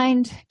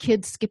find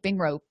kids skipping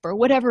rope or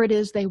whatever it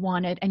is they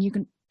wanted, and you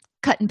can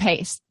cut and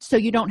paste so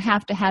you don't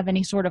have to have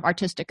any sort of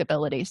artistic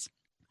abilities.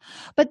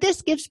 But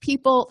this gives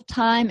people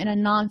time in a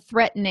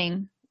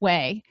non-threatening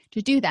way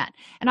to do that.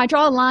 And I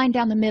draw a line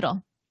down the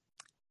middle.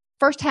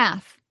 First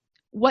half,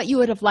 what you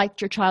would have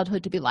liked your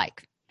childhood to be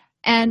like.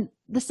 And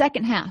the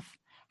second half,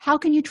 how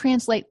can you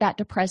translate that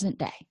to present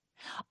day?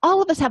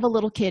 All of us have a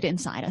little kid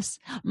inside us.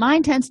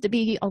 Mine tends to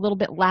be a little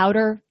bit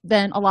louder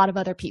than a lot of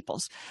other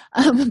people's.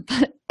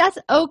 But that's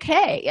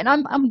okay. And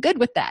I'm good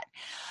with that.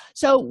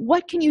 So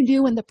what can you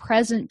do in the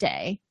present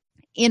day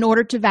in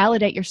order to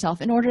validate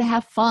yourself, in order to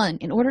have fun,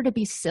 in order to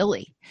be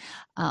silly?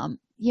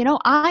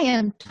 I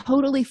am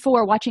totally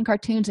for watching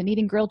cartoons and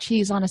eating grilled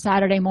cheese on a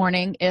Saturday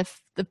morning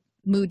if the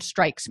mood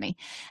strikes me.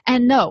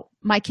 And no,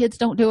 my kids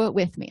don't do it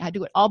with me. I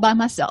do it all by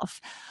myself.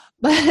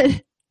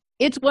 But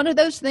it's one of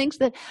those things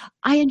that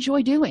I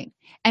enjoy doing,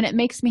 and it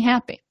makes me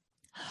happy.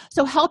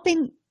 So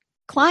helping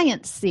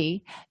clients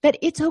see that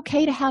it's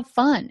okay to have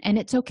fun and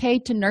it's okay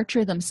to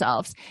nurture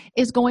themselves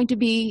is going to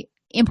be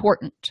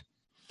important.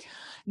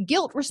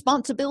 Guilt,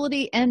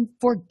 responsibility, and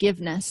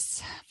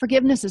forgiveness.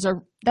 Forgiveness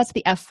that's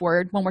the F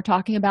word when we're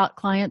talking about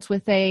clients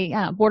with a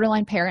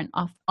borderline parent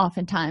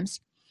oftentimes.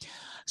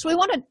 So we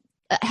want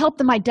to help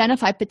them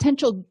identify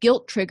potential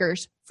guilt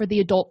triggers for the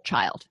adult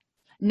child.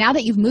 Now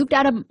that you've moved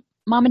out of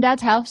mom and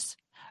dad's house,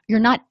 you're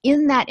not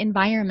in that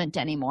environment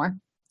anymore.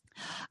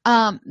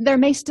 There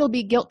may still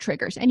be guilt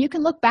triggers, and you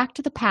can look back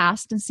to the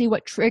past and see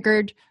what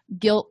triggered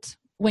guilt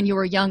when you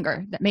were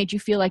younger that made you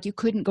feel like you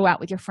couldn't go out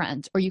with your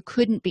friends, or you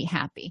couldn't be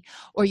happy,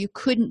 or you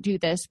couldn't do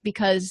this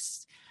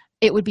because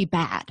it would be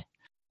bad.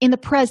 In the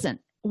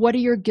present, what are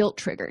your guilt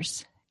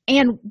triggers?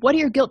 And what are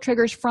your guilt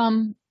triggers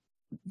from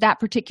that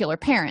particular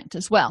parent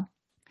as well?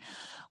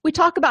 We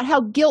talk about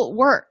how guilt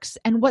works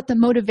and what the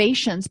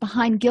motivations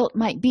behind guilt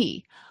might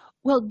be.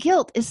 Well,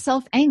 guilt is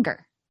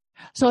self-anger.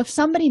 So if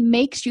somebody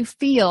makes you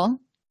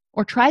feel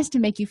or tries to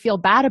make you feel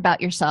bad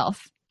about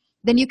yourself,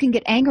 then you can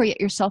get angry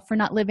at yourself for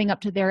not living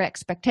up to their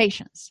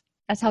expectations.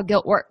 That's how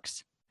guilt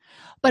works.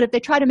 But if they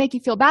try to make you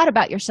feel bad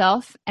about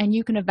yourself and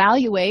you can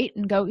evaluate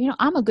and go,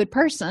 I'm a good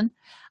person,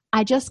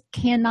 I just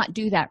cannot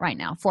do that right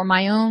now for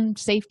my own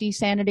safety,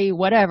 sanity,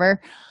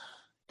 whatever.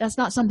 That's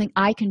not something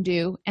I can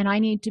do, and I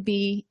need to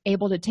be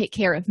able to take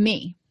care of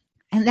me.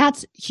 And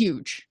that's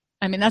huge.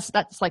 I mean, that's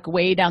like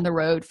way down the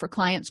road for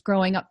clients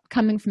growing up,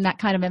 coming from that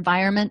kind of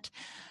environment,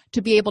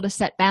 to be able to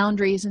set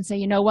boundaries and say,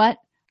 you know what,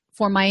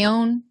 for my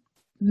own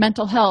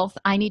mental health,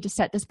 I need to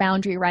set this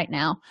boundary right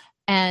now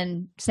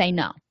and say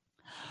no.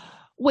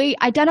 We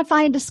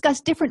identify and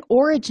discuss different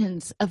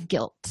origins of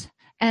guilt.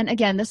 And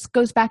again, this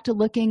goes back to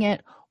looking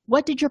at,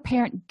 what did your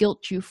parent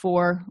guilt you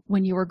for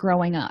when you were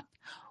growing up?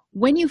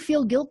 When you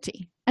feel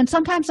guilty. And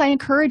sometimes I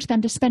encourage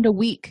them to spend a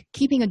week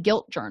keeping a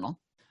guilt journal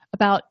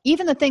about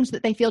even the things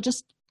that they feel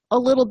just a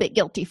little bit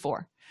guilty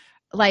for.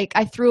 Like,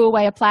 I threw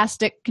away a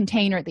plastic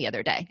container the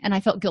other day and I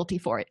felt guilty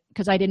for it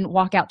because I didn't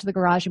walk out to the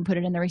garage and put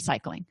it in the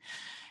recycling.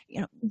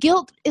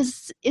 Guilt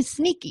is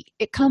sneaky.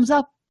 It comes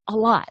up a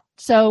lot.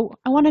 So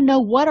I want to know,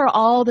 what are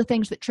all the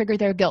things that trigger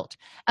their guilt?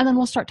 And then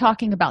we'll start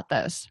talking about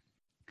those.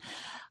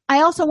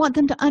 I also want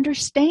them to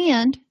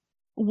understand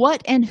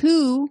what and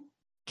who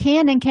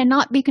can and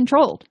cannot be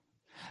controlled,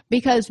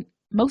 because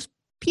most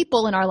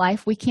people in our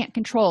life we can't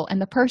control,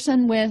 and the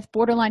person with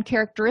borderline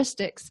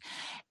characteristics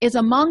is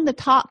among the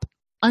top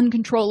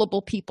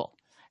uncontrollable people.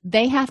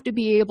 They have to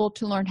be able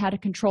to learn how to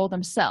control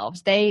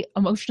themselves. They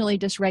emotionally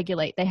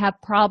dysregulate. They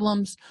have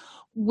problems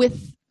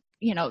with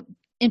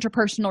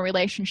interpersonal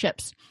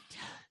relationships.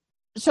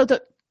 So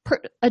the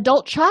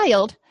adult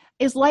child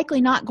is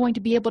likely not going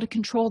to be able to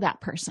control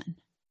that person,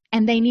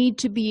 and they need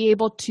to be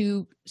able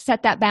to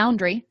set that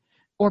boundary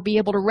or be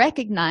able to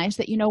recognize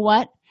that,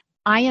 what,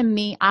 I am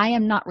me. I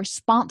am not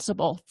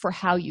responsible for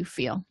how you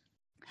feel.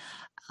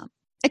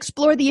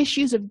 Explore the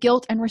issues of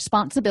guilt and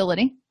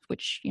responsibility,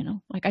 which,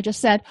 like I just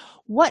said,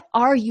 what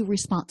are you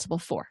responsible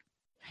for?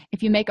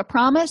 If you make a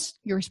promise,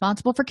 you're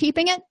responsible for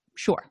keeping it?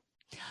 Sure.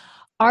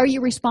 Are you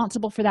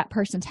responsible for that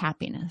person's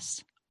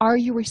happiness? Are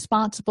you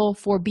responsible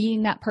for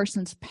being that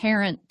person's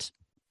parent?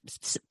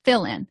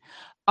 Fill in.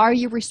 Are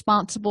you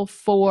responsible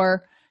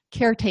for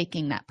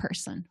caretaking that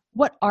person?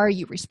 What are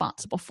you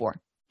responsible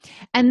for?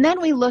 And then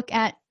we look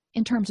at,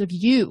 in terms of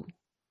you,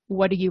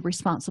 what are you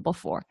responsible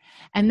for?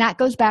 And that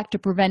goes back to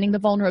preventing the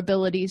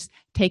vulnerabilities,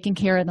 taking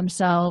care of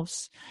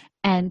themselves,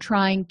 and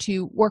trying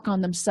to work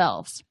on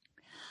themselves.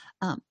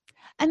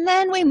 And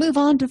then we move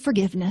on to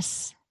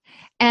forgiveness.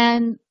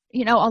 And,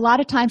 a lot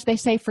of times they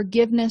say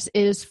forgiveness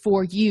is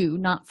for you,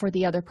 not for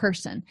the other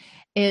person.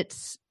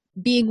 It's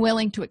being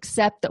willing to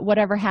accept that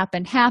whatever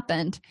happened,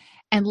 happened,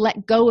 and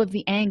let go of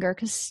the anger,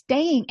 because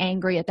staying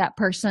angry at that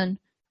person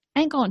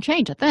ain't going to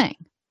change a thing.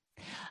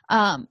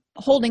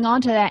 Holding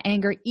on to that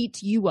anger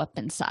eats you up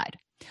inside.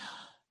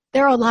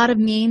 There are a lot of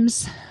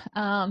memes.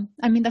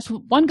 That's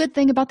one good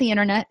thing about the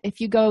internet.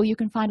 If you go, you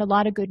can find a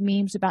lot of good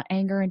memes about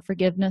anger and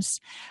forgiveness.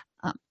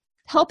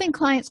 Helping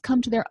clients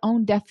come to their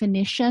own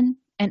definition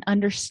and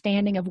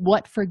understanding of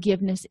what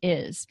forgiveness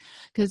is.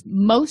 Because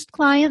most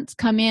clients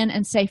come in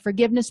and say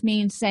forgiveness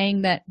means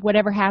saying that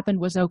whatever happened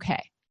was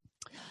okay.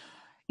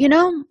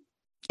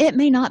 It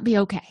may not be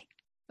okay,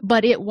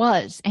 but it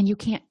was, and you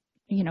can't,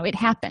 it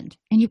happened,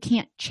 and you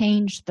can't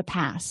change the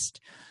past.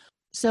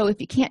 So if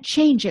you can't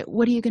change it,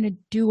 what are you going to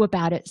do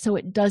about it so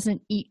it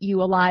doesn't eat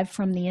you alive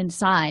from the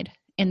inside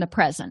in the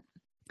present?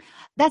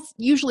 That's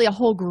usually a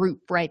whole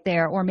group right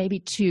there, or maybe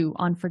two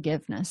on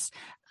forgiveness.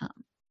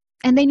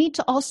 And they need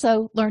to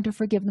also learn to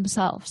forgive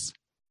themselves,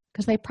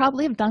 because they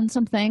probably have done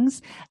some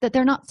things that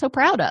they're not so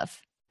proud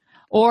of,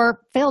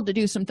 or failed to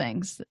do some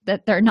things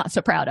that they're not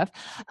so proud of.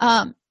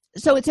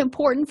 So it's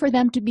important for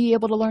them to be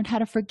able to learn how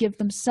to forgive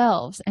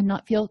themselves and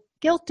not feel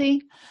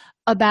guilty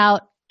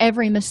about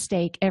every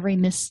mistake, every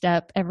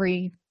misstep,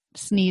 every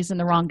sneeze in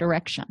the wrong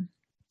direction.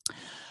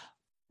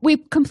 We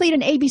complete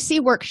an ABC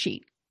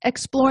worksheet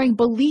exploring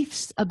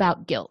beliefs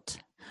about guilt.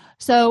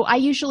 So I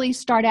usually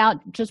start out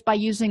just by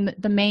using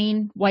the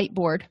main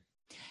whiteboard,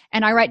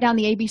 and I write down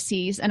the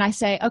ABCs and I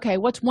say, okay,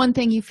 what's one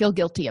thing you feel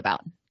guilty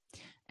about?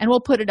 And we'll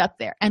put it up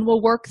there and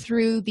we'll work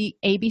through the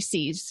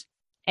ABCs.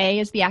 A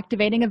is the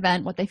activating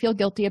event, what they feel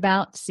guilty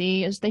about.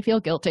 C is they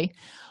feel guilty.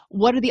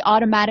 What are the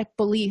automatic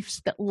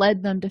beliefs that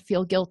led them to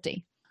feel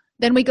guilty?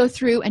 Then we go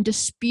through and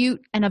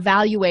dispute and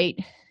evaluate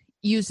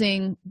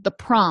using the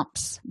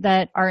prompts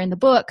that are in the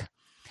book,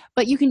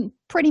 but you can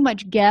pretty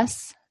much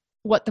guess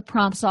what the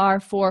prompts are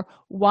for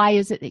why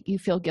is it that you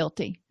feel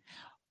guilty.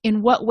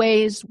 In what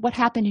ways, what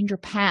happened in your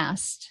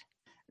past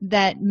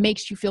that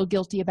makes you feel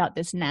guilty about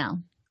this now?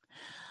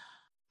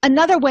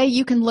 Another way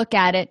you can look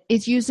at it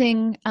is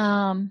using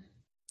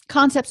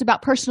concepts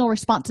about personal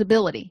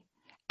responsibility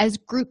as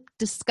group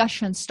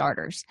discussion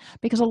starters,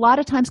 because a lot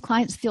of times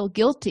clients feel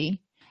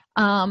guilty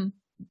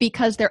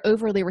because they're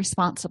overly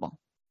responsible.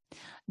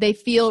 They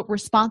feel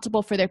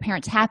responsible for their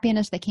parents'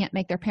 happiness. They can't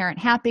make their parent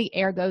happy,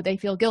 ergo they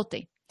feel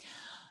guilty.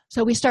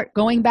 So we start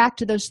going back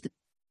to those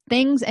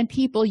things and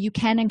people you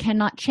can and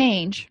cannot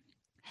change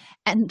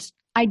and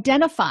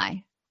identify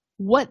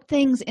what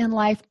things in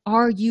life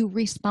are you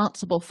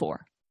responsible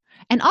for.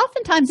 And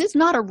oftentimes it's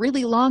not a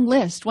really long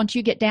list once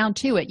you get down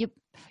to it.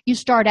 You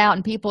start out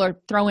and people are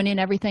throwing in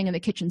everything in the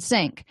kitchen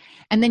sink,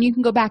 and then you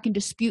can go back and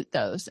dispute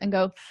those and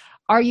go,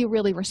 are you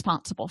really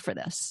responsible for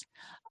this?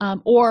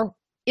 Or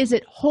is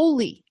it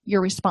wholly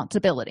your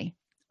responsibility?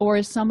 Or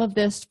is some of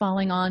this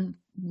falling on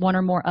one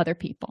or more other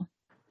people?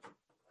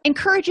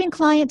 Encouraging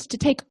clients to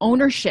take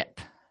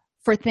ownership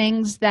for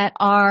things that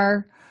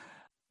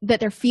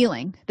they're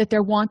feeling, that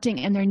they're wanting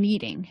and they're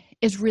needing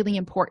is really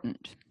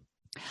important.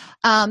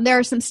 There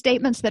are some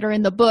statements that are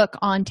in the book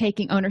on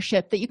taking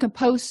ownership that you can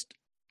post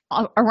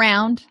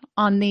around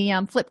on the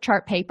flip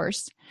chart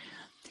papers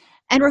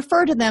and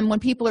refer to them when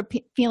people are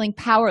feeling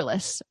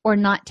powerless or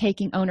not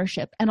taking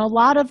ownership. And a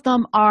lot of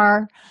them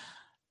are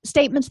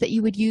statements that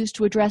you would use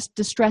to address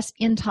distress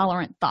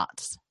intolerant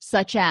thoughts,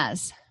 such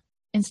as,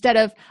 instead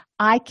of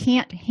I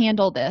can't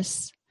handle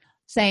this,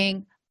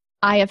 saying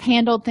I have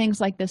handled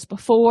things like this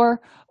before,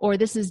 or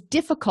this is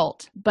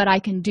difficult, but I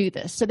can do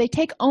this. So they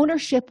take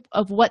ownership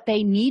of what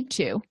they need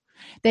to.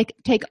 They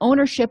take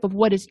ownership of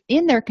what is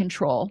in their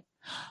control,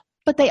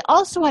 but they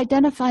also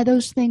identify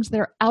those things that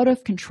are out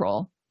of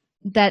control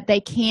that they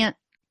can't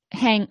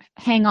hang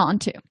on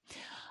to.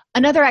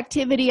 Another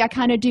activity I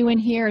kind of do in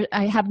here,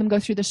 I have them go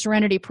through the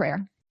serenity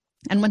prayer.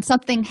 And when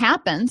something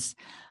happens,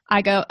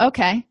 I go,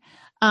 okay,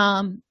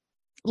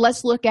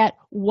 let's look at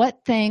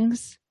what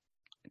things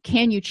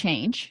can you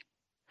change?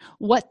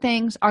 What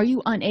things are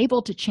you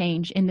unable to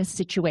change in this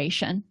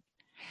situation?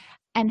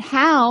 And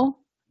how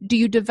do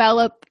you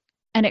develop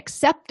an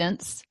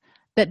acceptance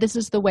that this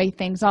is the way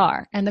things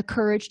are and the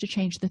courage to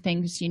change the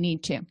things you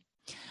need to?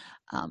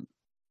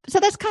 So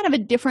that's kind of a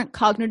different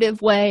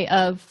cognitive way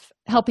of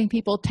helping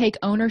people take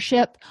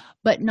ownership,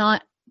 but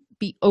not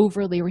be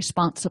overly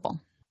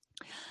responsible.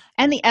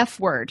 And the F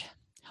word,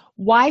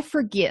 why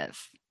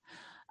forgive?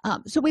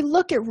 So we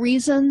look at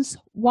reasons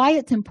why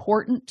it's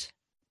important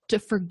to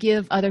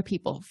forgive other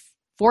people.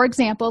 For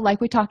example, like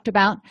we talked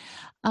about,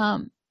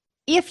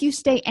 if you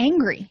stay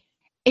angry,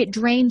 it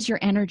drains your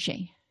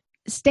energy.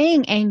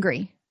 Staying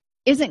angry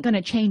isn't going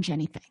to change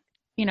anything.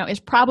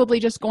 It's probably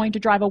just going to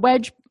drive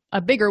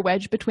a bigger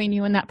wedge between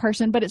you and that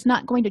person, but it's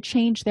not going to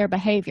change their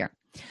behavior.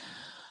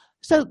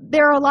 So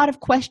there are a lot of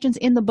questions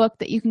in the book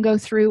that you can go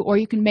through, or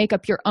you can make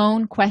up your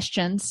own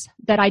questions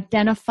that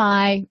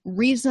identify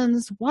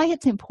reasons why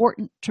it's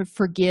important to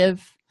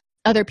forgive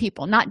other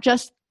people, not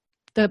just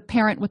the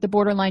parent with the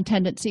borderline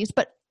tendencies,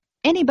 but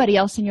anybody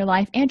else in your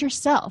life and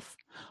yourself.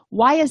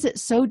 Why is it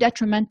so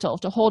detrimental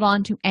to hold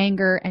on to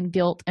anger and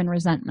guilt and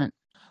resentment?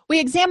 We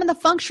examine the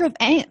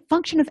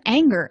function of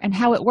anger and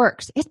how it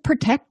works. It's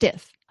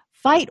protective.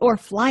 Fight or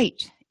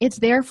flight. It's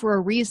there for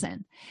a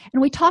reason.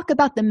 And we talk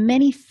about the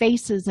many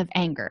faces of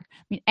anger.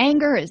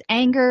 Anger is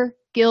anger,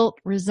 guilt,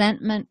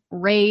 resentment,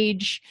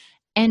 rage,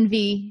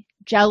 envy,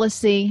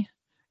 jealousy.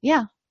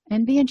 Yeah,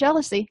 envy and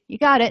jealousy. You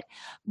got it.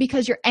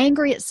 Because you're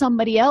angry at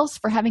somebody else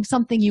for having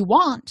something you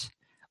want,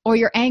 or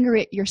you're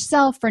angry at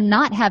yourself for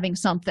not having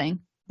something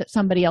that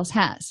somebody else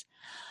has.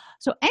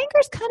 So anger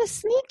is kind of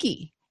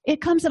sneaky.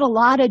 It comes in a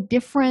lot of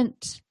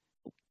different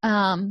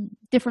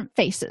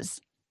faces.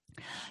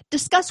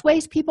 Discuss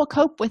ways people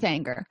cope with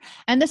anger.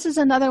 And this is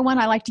another one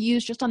I like to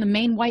use just on the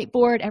main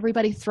whiteboard.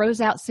 Everybody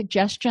throws out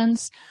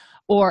suggestions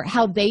or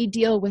how they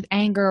deal with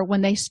anger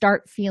when they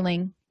start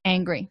feeling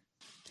angry.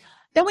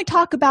 Then we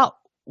talk about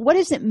what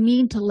does it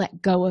mean to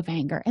let go of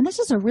anger? And this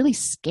is a really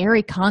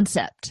scary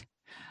concept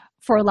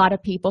for a lot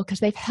of people because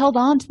they've held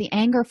on to the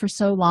anger for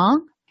so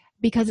long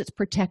because it's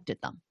protected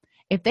them.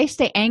 If they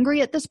stay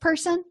angry at this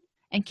person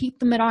and keep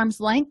them at arm's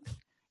length,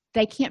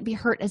 they can't be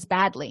hurt as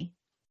badly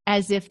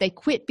as if they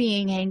quit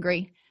being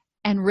angry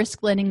and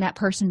risk letting that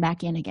person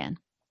back in again.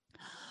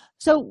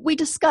 So we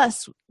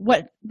discuss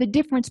what the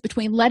difference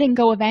between letting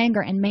go of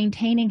anger and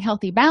maintaining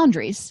healthy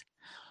boundaries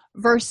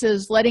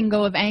versus letting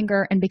go of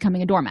anger and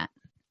becoming a doormat.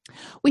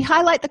 We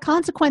highlight the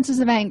consequences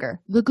of anger,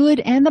 the good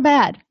and the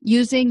bad,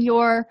 using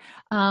your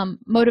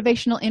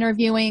motivational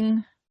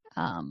interviewing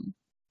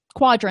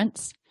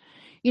quadrants.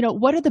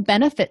 What are the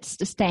benefits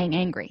to staying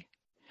angry?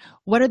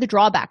 What are the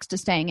drawbacks to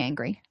staying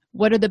angry?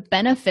 What are the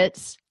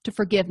benefits to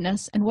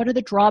forgiveness? And what are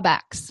the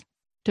drawbacks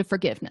to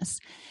forgiveness?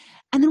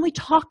 And then we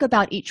talk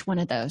about each one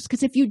of those,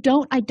 because if you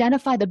don't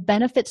identify the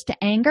benefits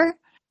to anger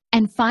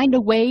and find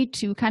a way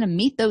to kind of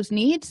meet those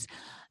needs,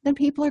 then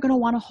people are going to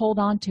want to hold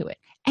on to it.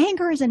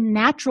 Anger is a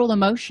natural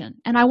emotion,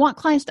 and I want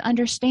clients to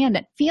understand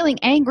that feeling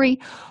angry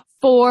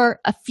for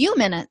a few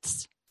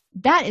minutes,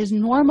 that is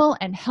normal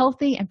and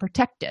healthy and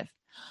protective.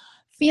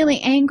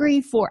 Feeling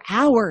angry for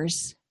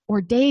hours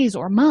or days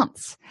or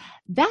months,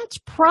 that's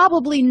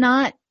probably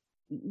not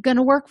going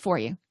to work for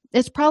you.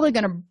 It's probably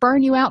going to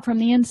burn you out from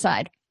the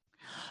inside.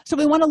 So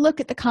we want to look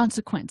at the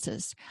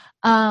consequences,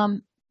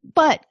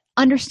 but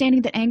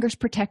understanding that anger is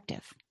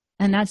protective.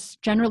 And that's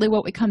generally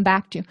what we come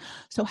back to.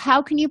 So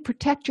how can you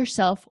protect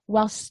yourself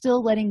while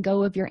still letting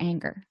go of your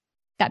anger?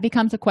 That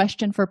becomes a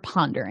question for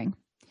pondering.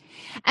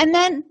 And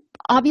then,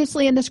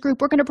 obviously, in this group,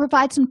 we're going to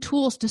provide some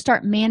tools to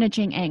start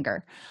managing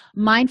anger.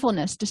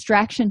 Mindfulness,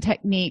 distraction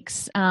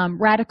techniques,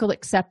 radical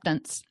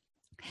acceptance.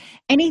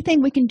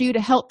 Anything we can do to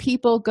help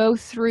people go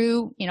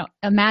through,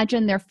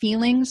 imagine their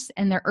feelings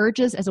and their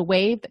urges as a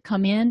wave that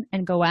come in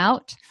and go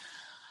out.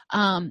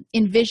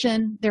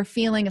 Envision their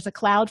feeling as a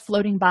cloud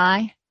floating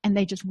by, and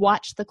they just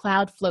watch the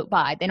cloud float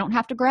by. They don't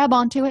have to grab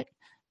onto it.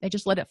 They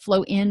just let it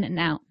flow in and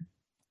out.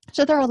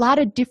 So there are a lot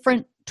of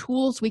different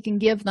tools we can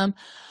give them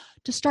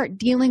to start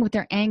dealing with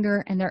their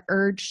anger and their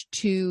urge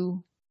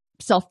to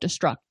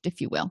self-destruct,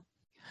 if you will.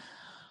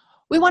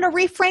 We want to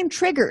reframe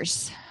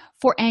triggers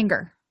for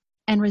anger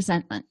and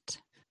resentment.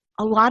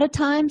 A lot of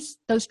times,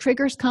 those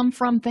triggers come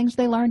from things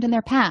they learned in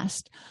their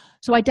past.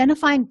 So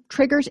identifying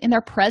triggers in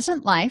their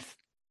present life,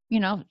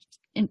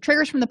 and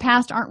triggers from the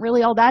past aren't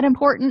really all that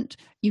important.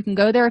 You can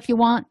go there if you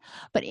want.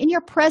 But in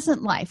your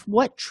present life,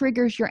 what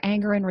triggers your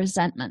anger and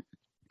resentment?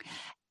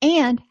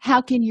 And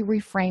how can you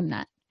reframe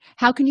that?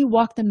 How can you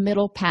walk the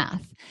middle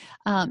path?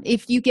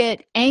 If you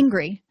get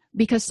angry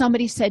because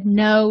somebody said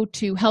no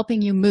to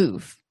helping you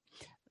move,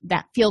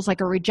 that feels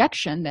like a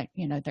rejection that,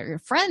 they're your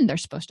friend, they're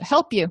supposed to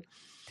help you.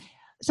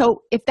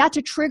 So if that's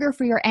a trigger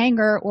for your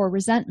anger or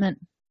resentment,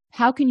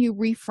 how can you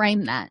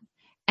reframe that?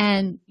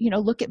 And,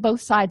 look at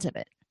both sides of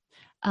it.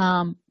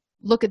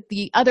 Look at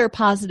the other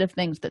positive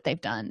things that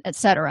they've done,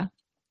 etc.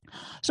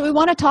 So we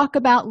want to talk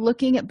about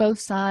looking at both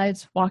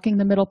sides, walking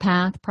the middle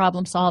path,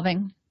 problem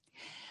solving.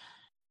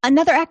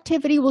 Another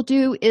activity we'll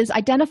do is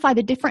identify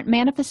the different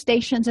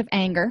manifestations of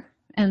anger,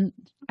 and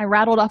I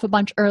rattled off a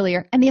bunch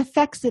earlier, and the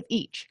effects of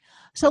each.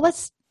 So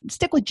let's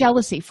stick with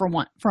jealousy for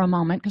a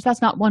moment, because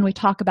that's not one we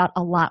talk about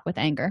a lot with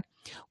anger.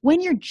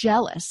 When you're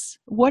jealous,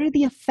 what are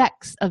the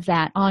effects of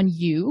that on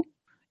you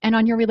and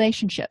on your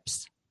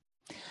relationships?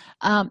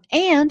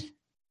 And,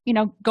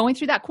 going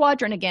through that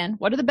quadrant again,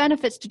 what are the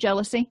benefits to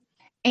jealousy?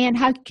 And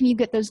how can you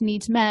get those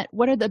needs met?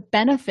 What are the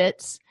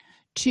benefits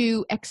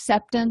to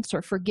acceptance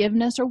or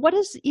forgiveness? Or what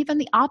is even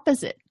the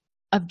opposite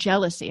of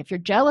jealousy? If you're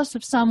jealous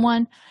of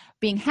someone,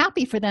 being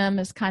happy for them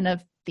is kind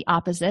of the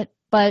opposite,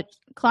 but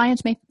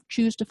clients may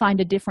choose to find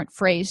a different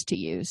phrase to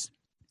use.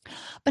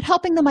 But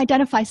helping them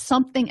identify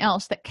something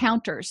else that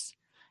counters,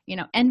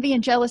 envy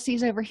and jealousy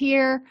is over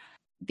here.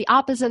 The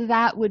opposite of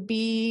that would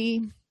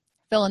be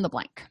fill in the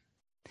blank.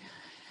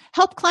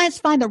 Help clients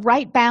find the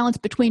right balance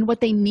between what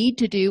they need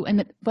to do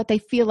and what they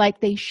feel like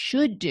they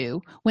should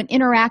do when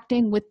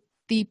interacting with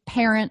the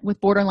parent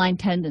with borderline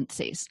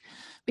tendencies.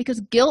 Because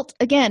guilt,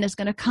 again, is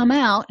going to come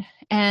out.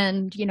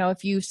 And,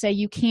 if you say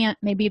you can't,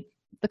 maybe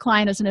the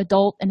client is an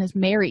adult and is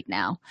married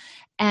now,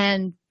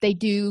 and they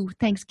do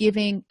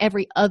Thanksgiving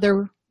every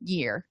other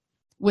year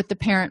with the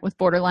parent with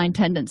borderline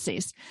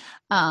tendencies.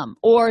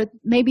 Or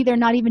maybe they're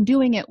not even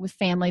doing it with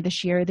family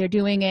this year. They're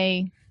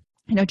doing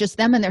just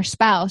them and their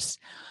spouse.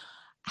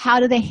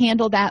 How do they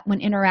handle that when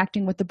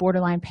interacting with the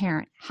borderline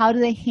parent? How do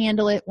they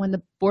handle it when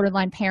the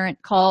borderline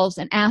parent calls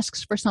and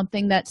asks for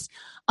something that's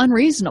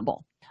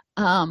unreasonable,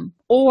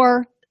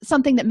 or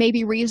something that may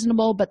be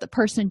reasonable, but the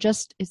person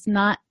just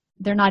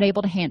they're not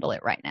able to handle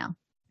it right now?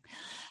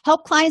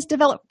 Help clients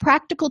develop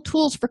practical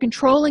tools for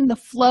controlling the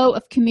flow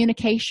of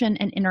communication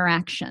and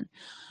interaction.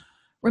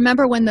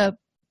 Remember, when the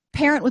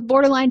parent with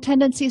borderline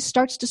tendencies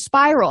starts to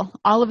spiral,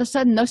 all of a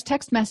sudden those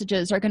text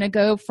messages are going to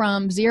go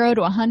from 0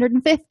 to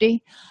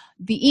 150.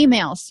 The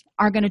emails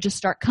are going to just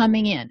start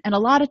coming in. And a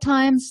lot of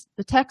times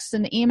the texts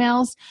and the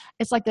emails,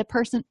 it's like the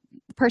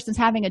person's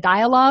having a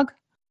dialogue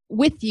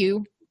with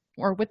you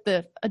or with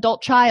the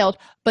adult child,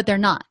 but they're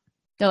not.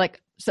 They're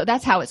like, so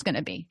that's how it's going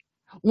to be.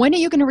 When are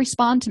you going to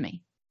respond to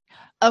me?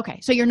 Okay,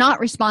 so you're not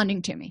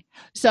responding to me.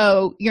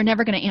 So you're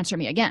never going to answer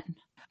me again.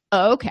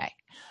 Okay.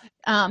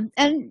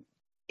 And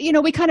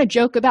we kind of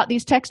joke about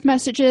these text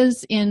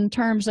messages in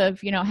terms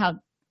of, how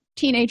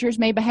teenagers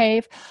may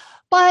behave,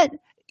 but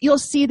you'll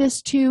see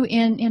this too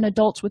in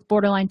adults with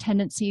borderline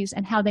tendencies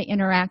and how they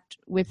interact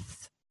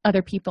with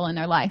other people in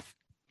their life.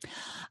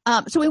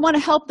 So we want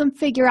to help them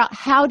figure out,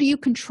 how do you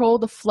control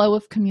the flow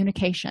of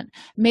communication?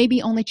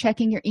 Maybe only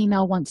checking your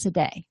email once a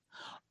day,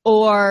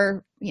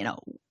 or,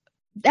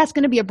 that's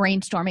going to be a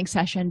brainstorming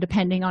session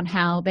depending on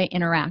how they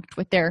interact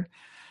with their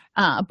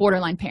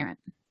borderline parent.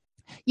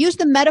 Use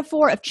the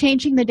metaphor of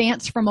changing the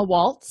dance from a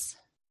waltz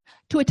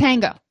to a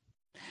tango.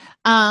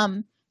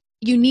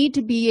 You need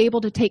to be able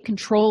to take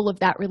control of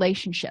that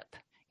relationship.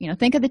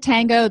 Think of the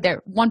tango.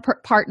 One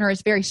partner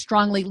is very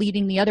strongly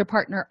leading the other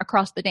partner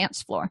across the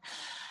dance floor,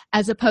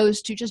 as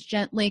opposed to just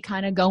gently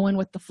kind of going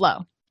with the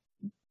flow.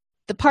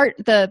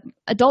 The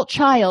adult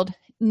child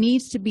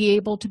needs to be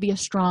able to be a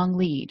strong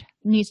lead,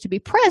 needs to be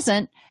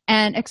present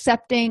and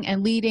accepting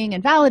and leading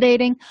and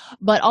validating,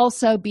 but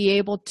also be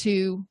able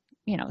to,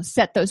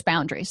 set those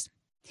boundaries.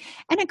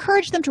 And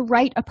encourage them to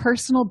write a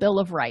personal bill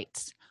of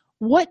rights.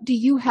 What do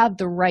you have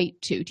the right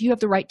to? Do you have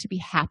the right to be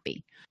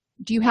happy?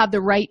 Do you have the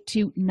right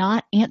to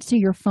not answer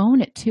your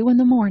phone at 2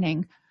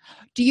 a.m?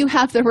 Do you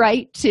have the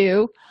right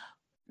to,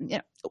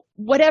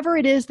 whatever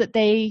it is that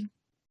they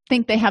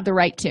think they have the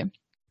right to?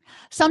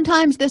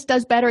 Sometimes this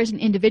does better as an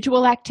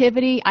individual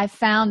activity. I've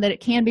found that it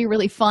can be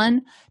really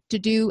fun to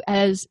do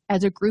as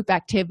a group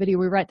activity.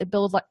 We write the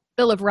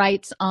Bill of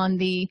Rights on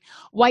the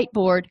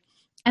whiteboard,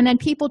 and then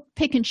people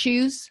pick and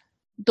choose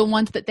the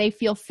ones that they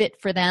feel fit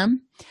for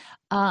them.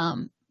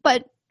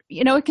 But,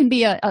 it can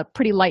be a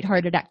pretty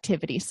lighthearted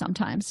activity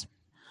sometimes.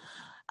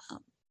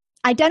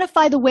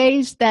 Identify the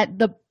ways that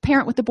the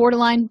parent with the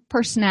borderline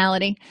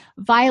personality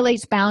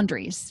violates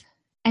boundaries,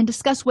 and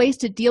discuss ways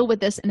to deal with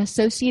this and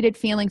associated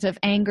feelings of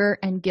anger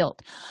and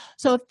guilt.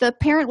 So if the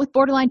parent with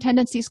borderline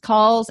tendencies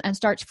calls and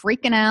starts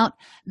freaking out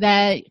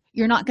that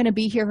you're not going to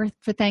be here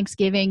for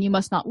Thanksgiving, you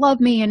must not love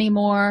me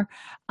anymore,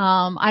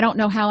 I don't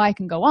know how I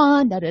can go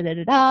on,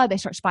 they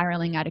start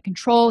spiraling out of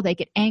control, they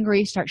get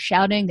angry, start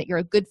shouting that you're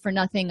a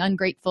good-for-nothing,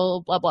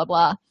 ungrateful, blah, blah,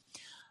 blah.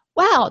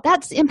 Wow,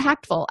 that's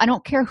impactful. I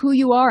don't care who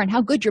you are and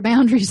how good your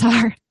boundaries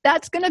are.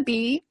 That's going to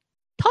be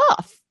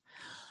tough.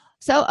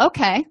 So,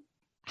 okay.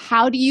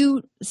 How do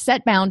you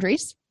set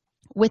boundaries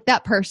with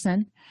that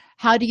person?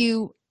 How do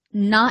you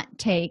not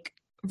take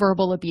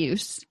verbal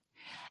abuse?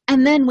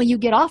 And then when you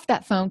get off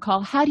that phone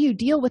call, how do you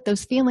deal with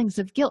those feelings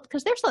of guilt?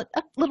 Because there's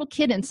a little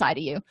kid inside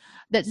of you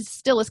that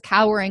still is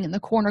cowering in the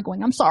corner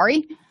going, I'm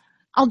sorry,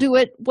 I'll do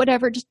it,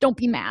 whatever, just don't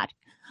be mad.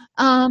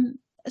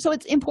 So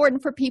it's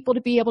important for people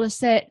to be able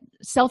to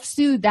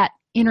self-soothe that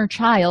inner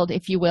child,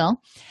 if you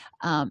will,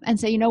 and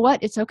say, you know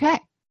what, it's okay.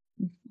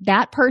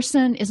 That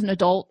person is an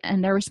adult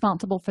and they're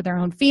responsible for their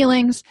own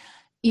feelings.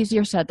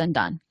 Easier said than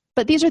done.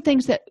 But these are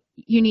things that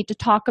you need to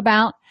talk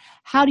about.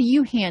 How do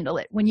you handle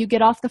it when you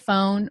get off the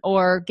phone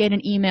or get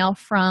an email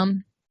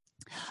from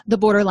the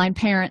borderline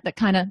parent that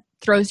kind of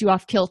throws you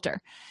off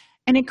kilter?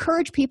 And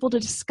encourage people to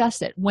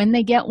discuss it when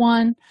they get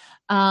one,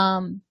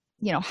 how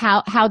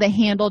they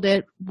handled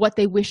it, what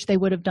they wish they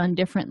would have done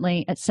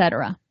differently,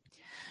 etc.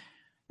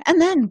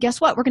 And then guess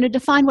what? We're going to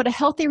define what a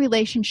healthy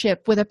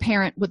relationship with a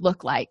parent would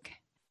look like,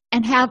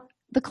 and have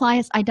the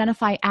clients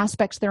identify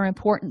aspects that are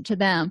important to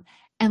them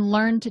and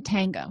learn to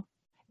tango.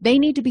 They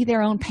need to be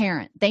their own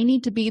parent. They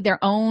need to be their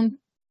own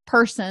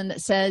person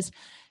that says,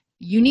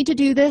 you need to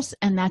do this,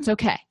 and that's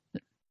okay.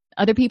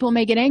 Other people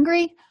may get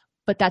angry,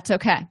 but that's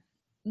okay.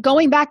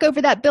 Going back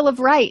over that Bill of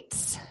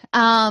Rights,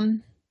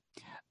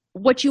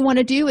 what you want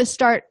to do is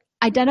start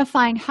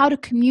identifying how to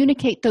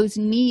communicate those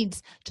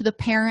needs to the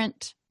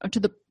parent or to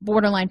the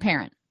borderline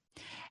parent,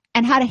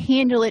 and how to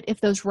handle it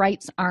if those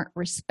rights aren't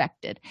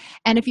respected.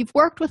 And if you've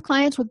worked with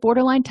clients with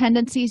borderline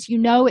tendencies, you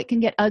know it can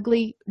get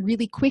ugly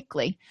really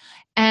quickly.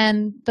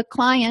 And the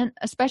client,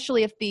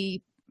 especially if the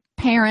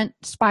parent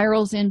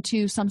spirals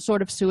into some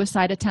sort of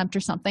suicide attempt or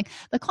something,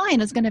 the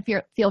client is going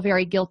to feel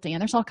very guilty.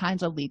 And there's all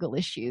kinds of legal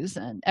issues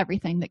and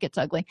everything that gets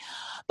ugly.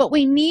 But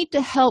we need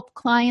to help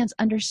clients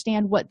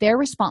understand what they're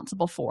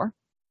responsible for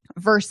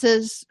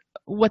versus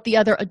what the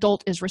other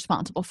adult is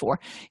responsible for.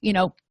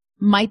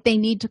 Might they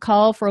need to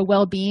call for a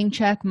well-being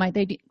check?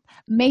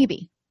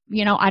 Maybe.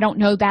 I don't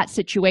know that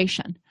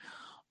situation.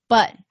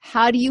 But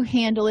how do you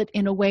handle it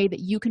in a way that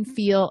you can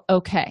feel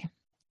okay?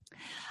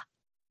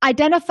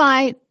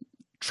 Identify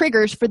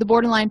triggers for the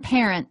borderline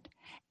parent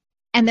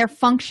and their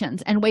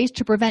functions and ways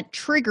to prevent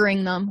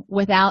triggering them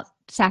without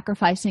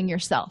sacrificing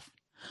yourself.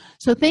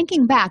 So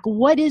thinking back,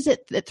 what is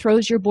it that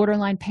throws your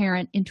borderline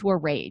parent into a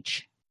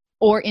rage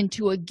or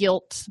into a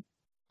guilt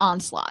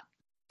onslaught?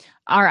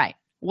 All right,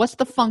 what's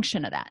the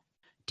function of that?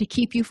 To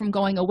keep you from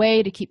going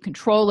away, to keep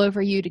control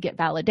over you, to get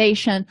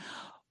validation.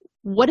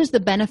 What is the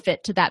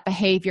benefit to that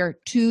behavior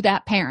to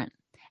that parent?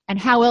 And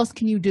how else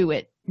can you do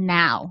it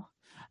now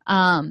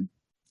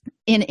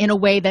in a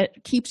way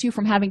that keeps you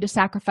from having to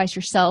sacrifice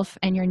yourself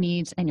and your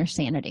needs and your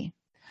sanity?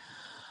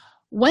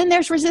 When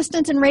there's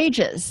resistance and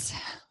rages,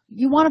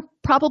 you want to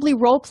probably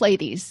role play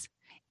these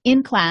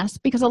in class,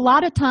 because a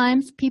lot of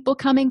times people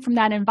coming from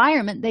that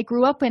environment, they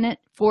grew up in it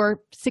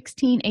for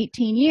 16,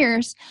 18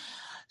 years.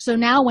 So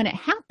now when it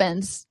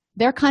happens,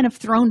 they're kind of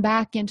thrown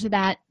back into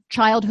that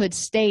childhood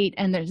state,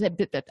 and there's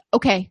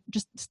okay,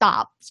 just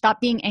stop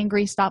being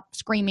angry, stop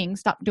screaming,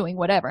 stop doing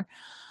whatever.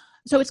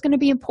 So it's going to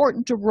be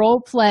important to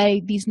role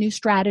play these new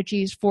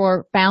strategies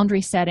for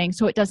boundary setting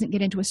so it doesn't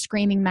get into a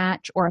screaming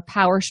match or a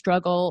power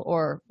struggle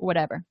or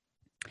whatever.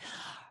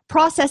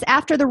 Process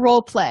after the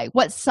role play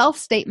what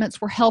self-statements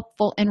were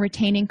helpful in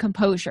retaining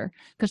composure,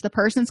 because the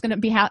person's going to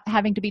be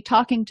having to be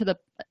talking to the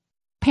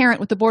parent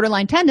with the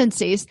borderline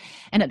tendencies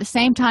and at the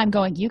same time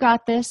going, you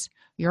got this,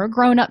 you're a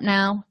grown-up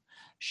now,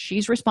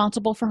 she's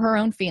responsible for her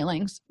own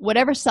feelings,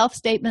 whatever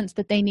self-statements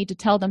that they need to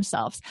tell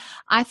themselves.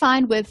 I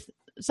find with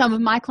some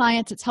of my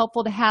clients, it's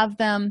helpful to have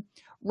them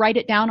write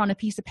it down on a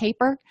piece of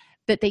paper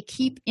that they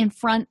keep in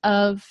front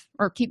of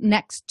or keep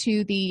next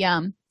to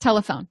the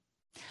telephone.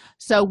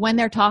 So when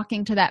they're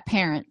talking to that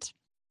parent,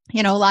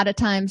 a lot of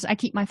times I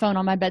keep my phone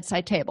on my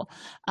bedside table.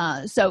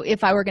 So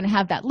if I were going to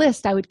have that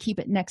list, I would keep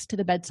it next to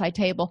the bedside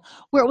table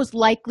where it was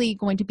likely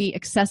going to be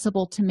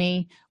accessible to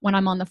me when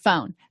I'm on the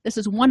phone. This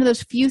is one of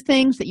those few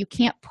things that you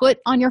can't put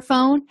on your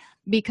phone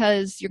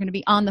because you're going to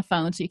be on the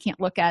phone, so you can't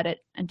look at it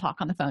and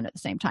talk on the phone at the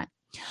same time.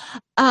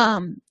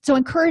 So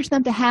encourage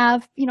them to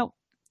have,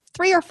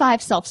 3 or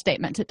 5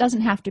 self-statements. It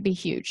doesn't have to be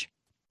huge.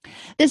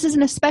 This is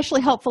an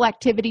especially helpful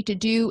activity to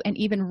do and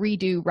even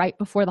redo right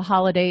before the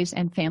holidays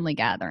and family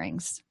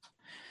gatherings.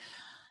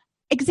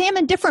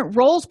 Examine different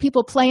roles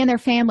people play in their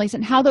families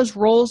and how those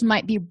roles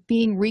might be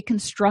being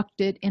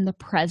reconstructed in the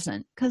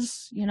present,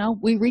 because,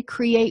 we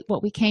recreate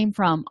what we came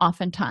from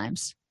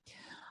oftentimes.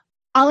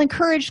 I'll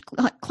encourage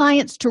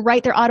clients to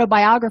write their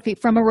autobiography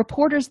from a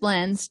reporter's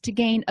lens to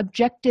gain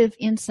objective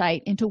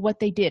insight into what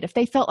they did. If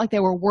they felt like they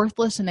were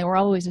worthless and they were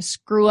always a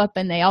screw-up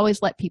and they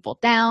always let people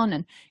down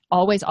and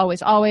always,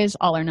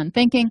 all or none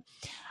thinking,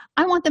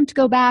 I want them to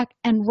go back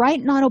and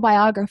write an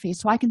autobiography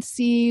so I can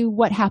see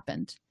what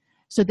happened,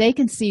 so they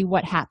can see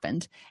what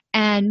happened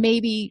and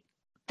maybe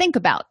think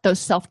about those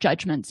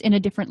self-judgments in a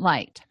different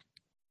light.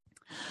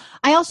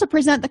 I also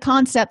present the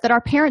concept that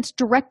our parents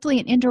directly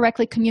and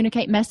indirectly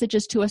communicate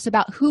messages to us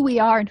about who we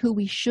are and who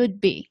we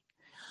should be.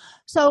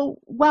 So,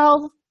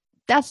 well,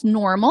 that's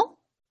normal.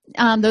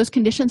 Those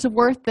conditions of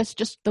worth, that's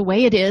just the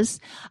way it is.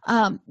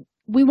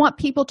 We want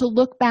people to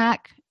look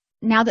back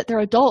now that they're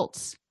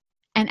adults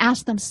and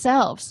ask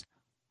themselves,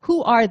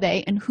 who are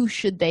they and who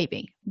should they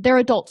be? They're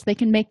adults. They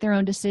can make their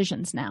own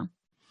decisions now.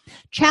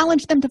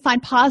 Challenge them to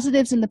find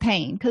positives in the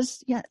pain,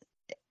 because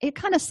it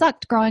kind of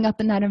sucked growing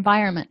up in that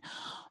environment.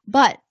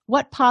 But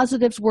what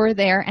positives were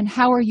there, and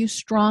how are you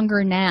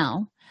stronger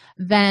now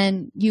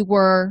than you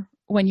were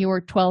when you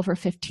were 12 or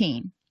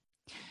 15?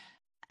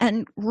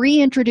 And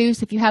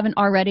reintroduce, if you haven't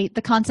already,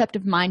 the concept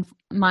of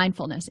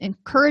mindfulness.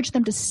 Encourage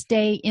them to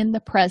stay in the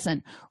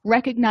present,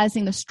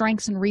 recognizing the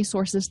strengths and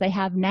resources they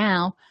have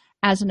now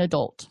as an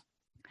adult.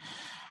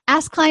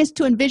 Ask clients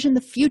to envision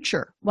the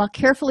future while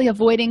carefully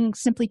avoiding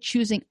simply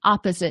choosing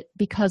opposite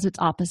because it's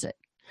opposite.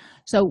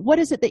 So what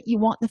is it that you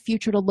want the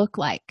future to look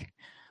like?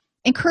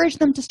 Encourage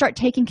them to start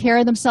taking care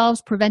of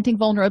themselves, preventing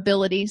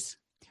vulnerabilities.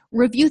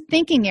 Review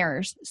thinking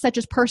errors such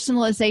as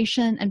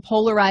personalization and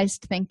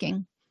polarized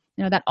thinking.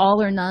 That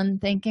all or none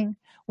thinking.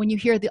 When you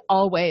hear the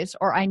always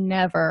or I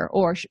never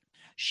or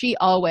she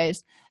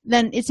always,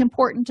 then it's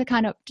important to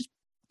kind of just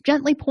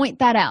gently point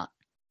that out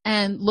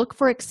and look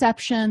for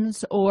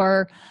exceptions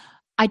or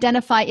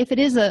identify if it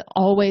is a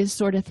always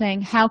sort of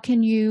thing, how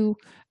can you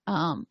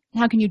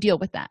deal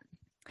with that?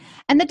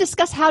 And then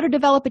discuss how to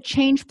develop a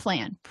change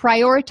plan,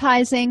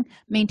 prioritizing,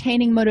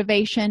 maintaining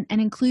motivation, and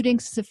including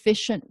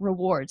sufficient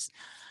rewards.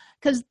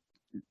 Because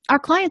our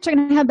clients are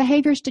going to have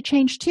behaviors to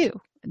change too.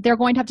 They're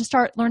going to have to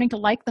start learning to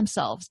like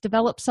themselves,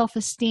 develop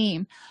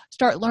self-esteem,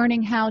 start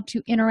learning how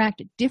to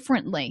interact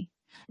differently,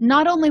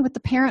 not only with the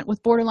parent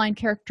with borderline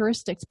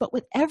characteristics, but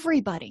with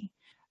everybody.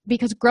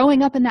 Because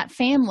growing up in that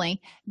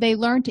family, they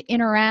learn to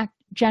interact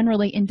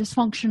generally in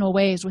dysfunctional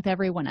ways with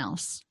everyone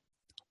else.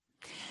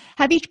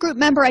 Have each group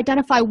member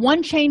identify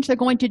one change they're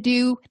going to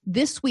do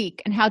this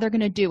week and how they're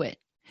going to do it.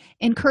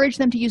 Encourage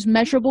them to use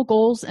measurable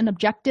goals and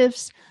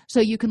objectives so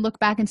you can look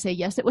back and say,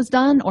 yes, it was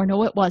done, or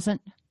no, it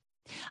wasn't.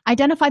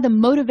 Identify the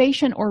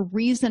motivation or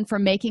reason for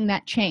making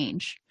that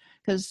change,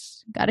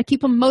 because got to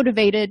keep them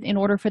motivated in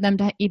order for them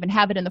to even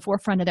have it in the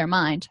forefront of their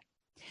mind.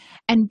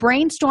 And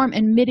brainstorm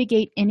and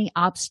mitigate any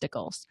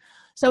obstacles.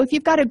 So if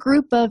you've got a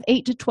group of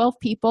 8 to 12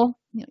 people,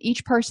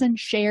 each person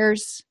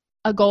shares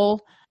a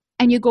goal,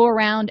 and you go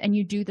around and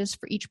you do this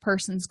for each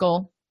person's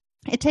goal.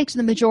 It takes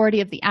the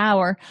majority of the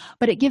hour,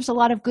 but it gives a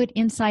lot of good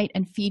insight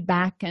and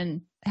feedback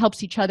and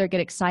helps each other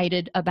get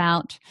excited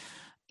about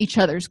each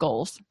other's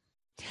goals.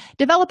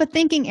 Develop a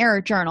thinking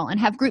error journal and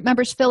have group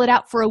members fill it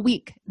out for a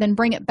week, then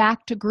bring it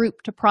back to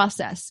group to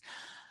process.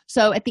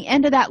 So at the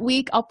end of that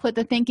week, I'll put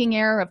the thinking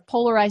error of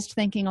polarized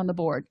thinking on the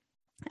board.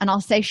 And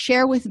I'll say,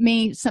 share with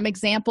me some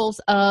examples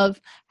of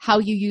how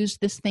you used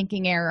this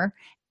thinking error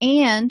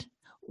and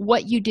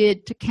what you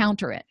did to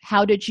counter it.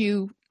 How did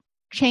you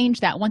change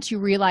that once you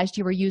realized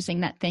you were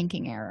using that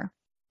thinking error?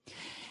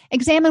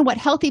 Examine what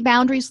healthy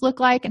boundaries look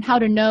like and how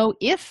to know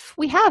if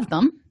we have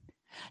them.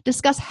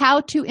 Discuss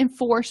how to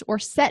enforce or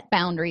set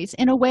boundaries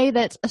in a way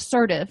that's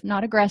assertive,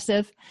 not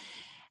aggressive,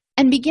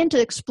 and begin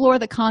to explore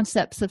the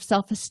concepts of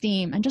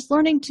self-esteem and just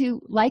learning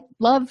to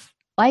love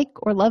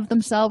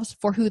themselves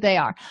for who they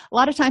are. A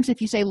lot of times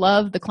if you say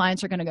love, the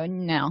clients are going to go,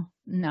 no,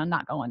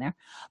 not going there.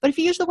 But if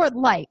you use the word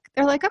like,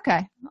 they're like,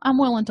 okay, I'm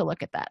willing to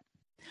look at that.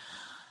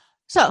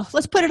 So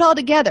let's put it all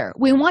together.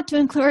 We want to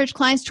encourage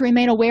clients to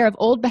remain aware of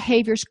old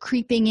behaviors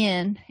creeping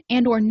in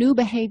and or new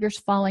behaviors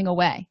falling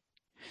away.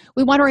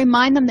 We want to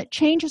remind them that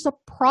change is a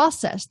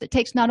process that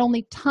takes not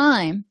only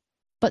time,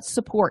 but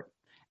support.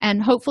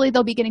 And hopefully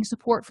they'll be getting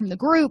support from the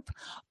group,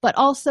 but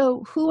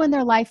also who in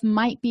their life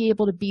might be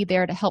able to be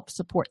there to help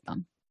support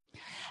them.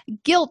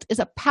 Guilt is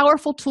a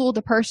powerful tool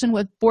the person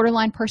with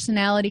borderline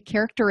personality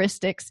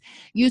characteristics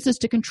uses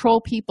to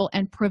control people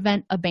and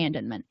prevent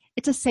abandonment.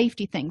 It's a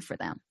safety thing for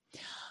them.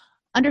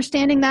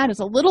 Understanding that is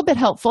a little bit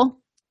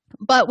helpful,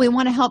 but we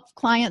want to help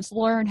clients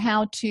learn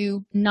how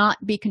to not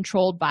be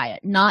controlled by it,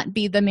 not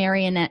be the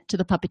marionette to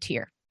the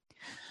puppeteer.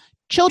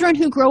 Children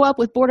who grow up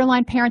with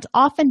borderline parents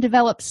often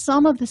develop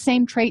some of the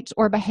same traits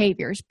or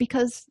behaviors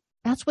because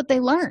that's what they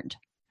learned.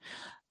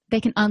 They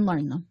can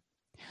unlearn them.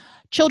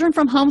 Children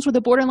from homes with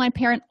a borderline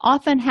parent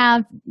often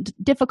have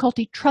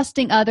difficulty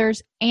trusting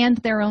others and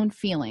their own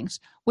feelings,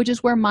 which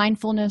is where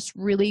mindfulness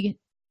really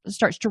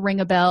starts to ring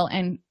a bell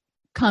and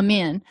come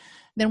in.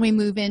 Then we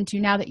move into,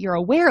 now that you're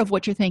aware of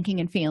what you're thinking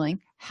and feeling,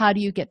 how do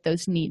you get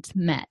those needs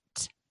met?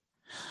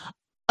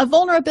 A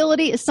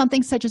vulnerability is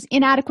something such as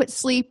inadequate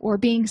sleep or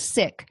being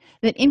sick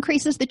that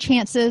increases the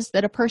chances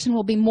that a person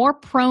will be more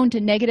prone to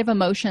negative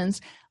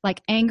emotions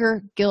like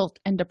anger, guilt,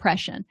 and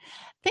depression.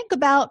 Think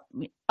about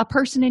a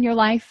person in your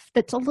life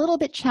that's a little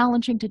bit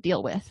challenging to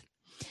deal with.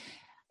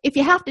 If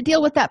you have to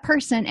deal with that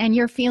person and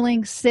you're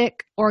feeling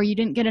sick or you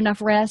didn't get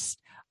enough rest,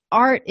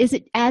 is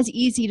it as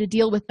easy to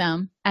deal with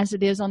them as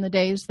it is on the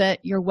days that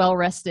you're well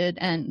rested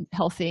and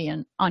healthy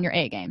and on your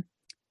A game?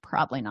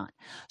 Probably not.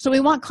 So we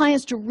want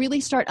clients to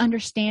really start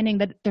understanding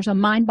that there's a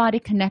mind-body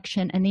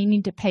connection and they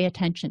need to pay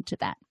attention to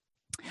that.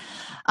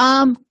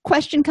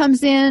 Question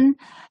comes in,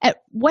 at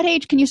what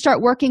age can you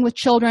start working with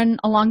children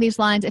along these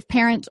lines if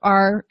parents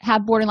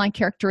have borderline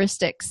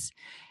characteristics?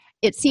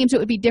 It seems it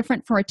would be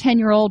different for a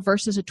 10-year-old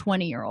versus a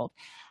 20-year-old.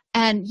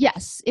 And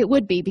yes, it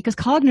would be, because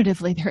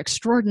cognitively they're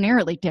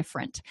extraordinarily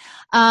different.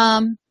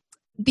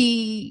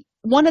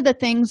 One of the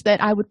things that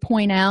I would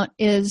point out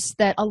is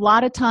that a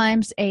lot of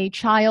times a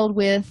child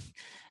with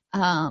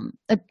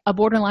a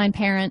borderline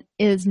parent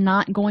is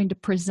not going to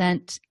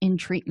present in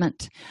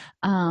treatment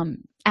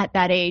at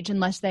that age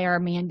unless they are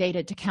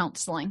mandated to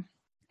counseling.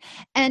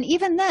 And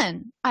even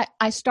then,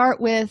 I start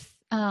with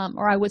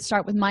I would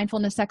start with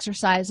mindfulness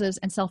exercises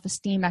and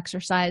self-esteem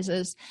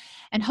exercises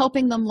and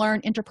helping them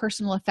learn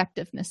interpersonal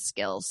effectiveness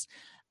skills.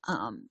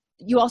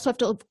 You also have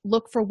to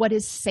look for what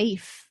is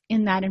safe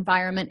in that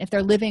environment if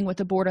they're living with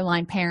a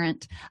borderline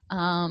parent,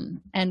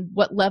 and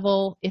what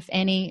level, if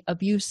any,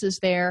 abuse is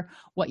there,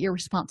 what your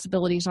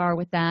responsibilities are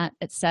with that,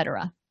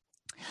 etc.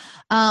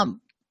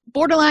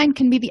 Borderline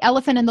can be the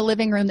elephant in the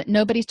living room that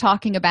nobody's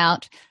talking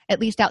about, at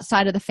least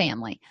outside of the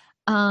family.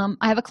 I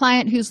have a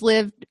client who's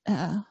lived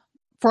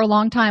for a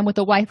long time with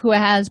a wife who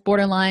has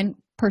borderline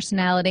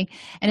personality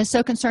and is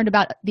so concerned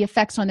about the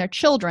effects on their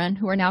children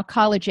who are now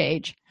college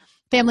age.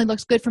 Family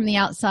looks good from the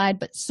outside,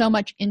 but so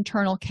much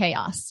internal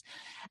chaos.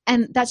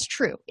 And that's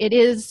true. It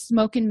is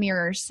smoke and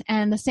mirrors.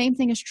 And the same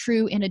thing is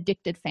true in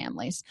addicted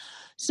families.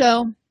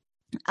 So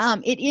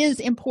it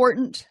is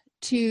important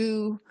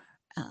to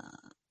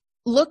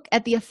look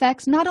at the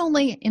effects, not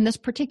only in this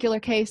particular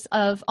case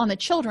on the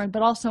children,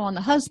 but also on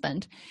the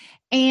husband.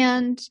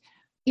 And,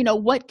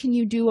 what can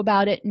you do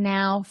about it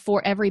now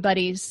for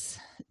everybody's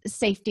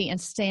safety and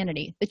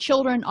sanity? The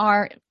children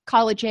are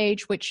college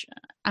age, which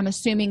I'm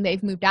assuming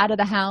they've moved out of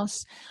the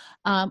house,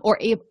 or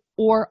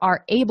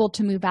are able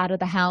to move out of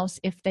the house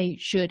if they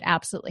should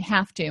absolutely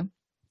have to.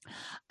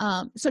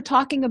 So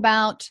talking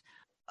about,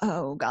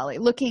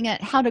 looking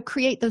at how to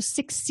create those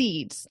 6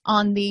 seeds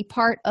on the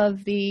part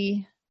of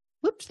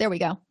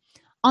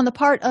on the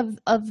part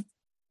of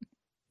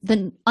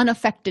the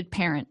unaffected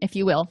parent, if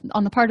you will,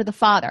 on the part of the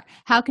father.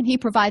 How can he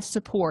provide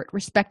support,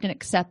 respect and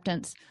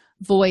acceptance,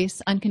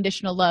 voice,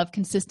 unconditional love,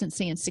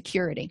 consistency, and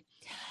security?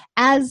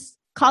 As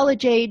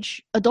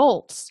college-age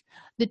adults,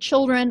 the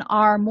children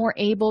are more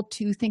able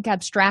to think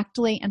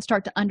abstractly and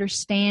start to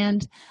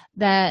understand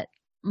that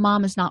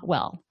mom is not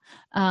well.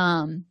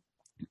 And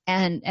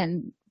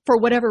for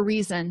whatever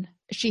reason,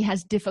 she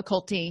has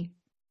difficulty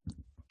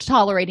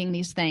tolerating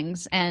these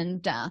things.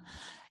 And,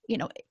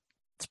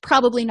 it's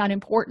probably not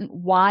important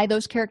why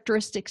those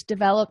characteristics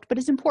developed, but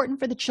it's important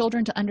for the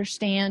children to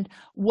understand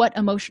what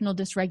emotional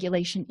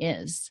dysregulation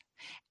is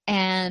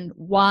and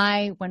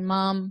why when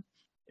mom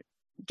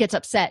gets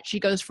upset, she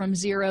goes from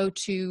 0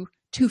 to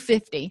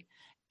 250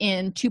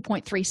 in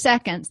 2.3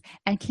 seconds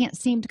and can't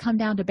seem to come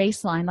down to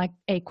baseline like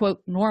a,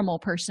 quote, normal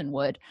person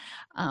would,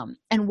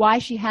 and why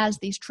she has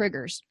these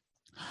triggers.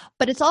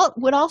 But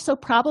would also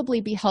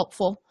probably be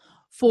helpful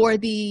for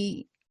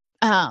the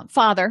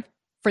father,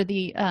 for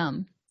the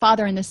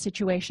father in this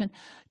situation,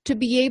 to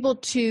be able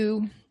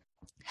to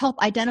help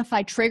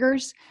identify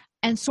triggers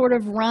and sort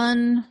of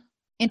run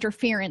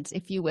interference,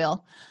 if you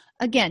will,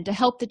 again, to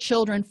help the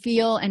children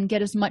feel and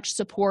get as much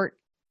support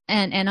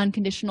and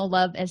unconditional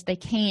love as they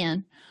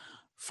can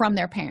from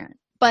their parent.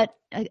 But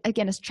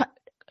again, as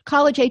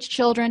college-age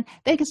children,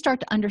 they can start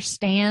to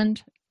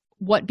understand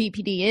what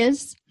BPD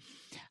is.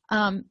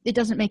 It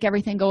doesn't make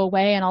everything go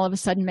away and all of a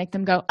sudden make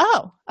them go,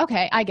 oh,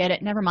 okay, I get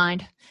it, never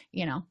mind.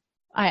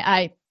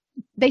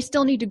 They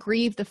still need to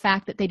grieve the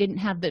fact that they didn't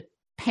have the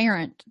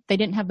parent, they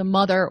didn't have the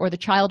mother or the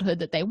childhood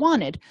that they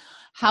wanted.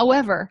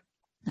 However,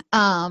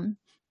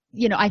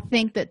 I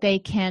think that they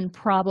can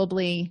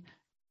probably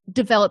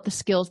develop the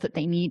skills that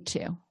they need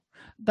to.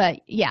 But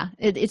yeah,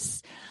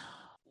 it's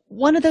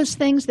one of those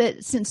things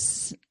that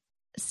since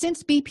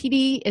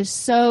BPD is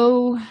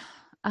so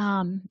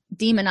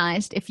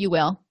demonized, if you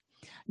will,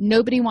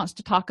 nobody wants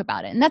to talk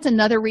about it. And that's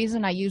another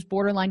reason I use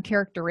borderline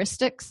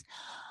characteristics,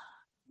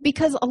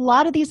 because a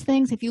lot of these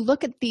things, if you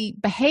look at the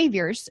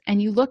behaviors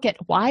and you look at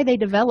why they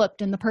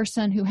developed in the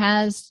person who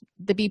has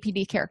the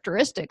BPD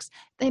characteristics,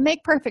 they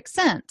make perfect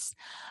sense.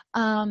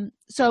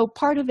 So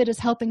part of it is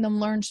helping them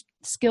learn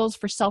skills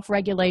for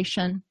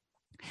self-regulation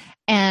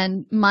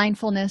and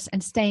mindfulness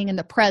and staying in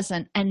the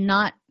present, and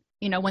not,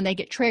 when they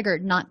get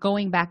triggered, not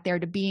going back there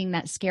to being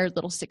that scared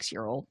little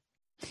 6-year-old.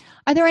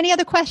 Are there any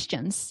other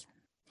questions?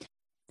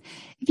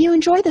 If you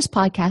enjoy this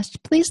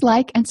podcast, please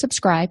like and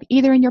subscribe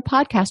either in your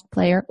podcast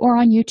player or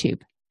on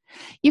YouTube.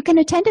 You can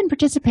attend and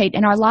participate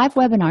in our live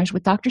webinars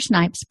with Dr.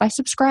 Snipes by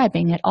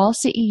subscribing at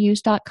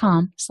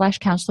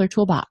allceus.com/counselor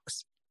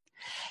toolbox.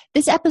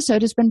 This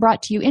episode has been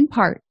brought to you in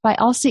part by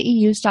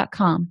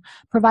allceus.com,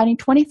 providing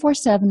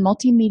 24/7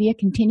 multimedia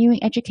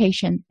continuing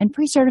education and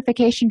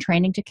pre-certification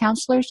training to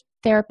counselors,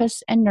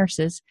 therapists, and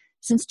nurses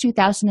since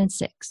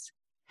 2006.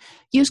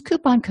 Use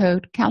coupon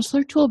code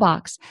Counselor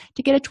Toolbox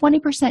to get a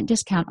 20%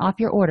 discount off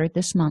your order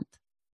this month.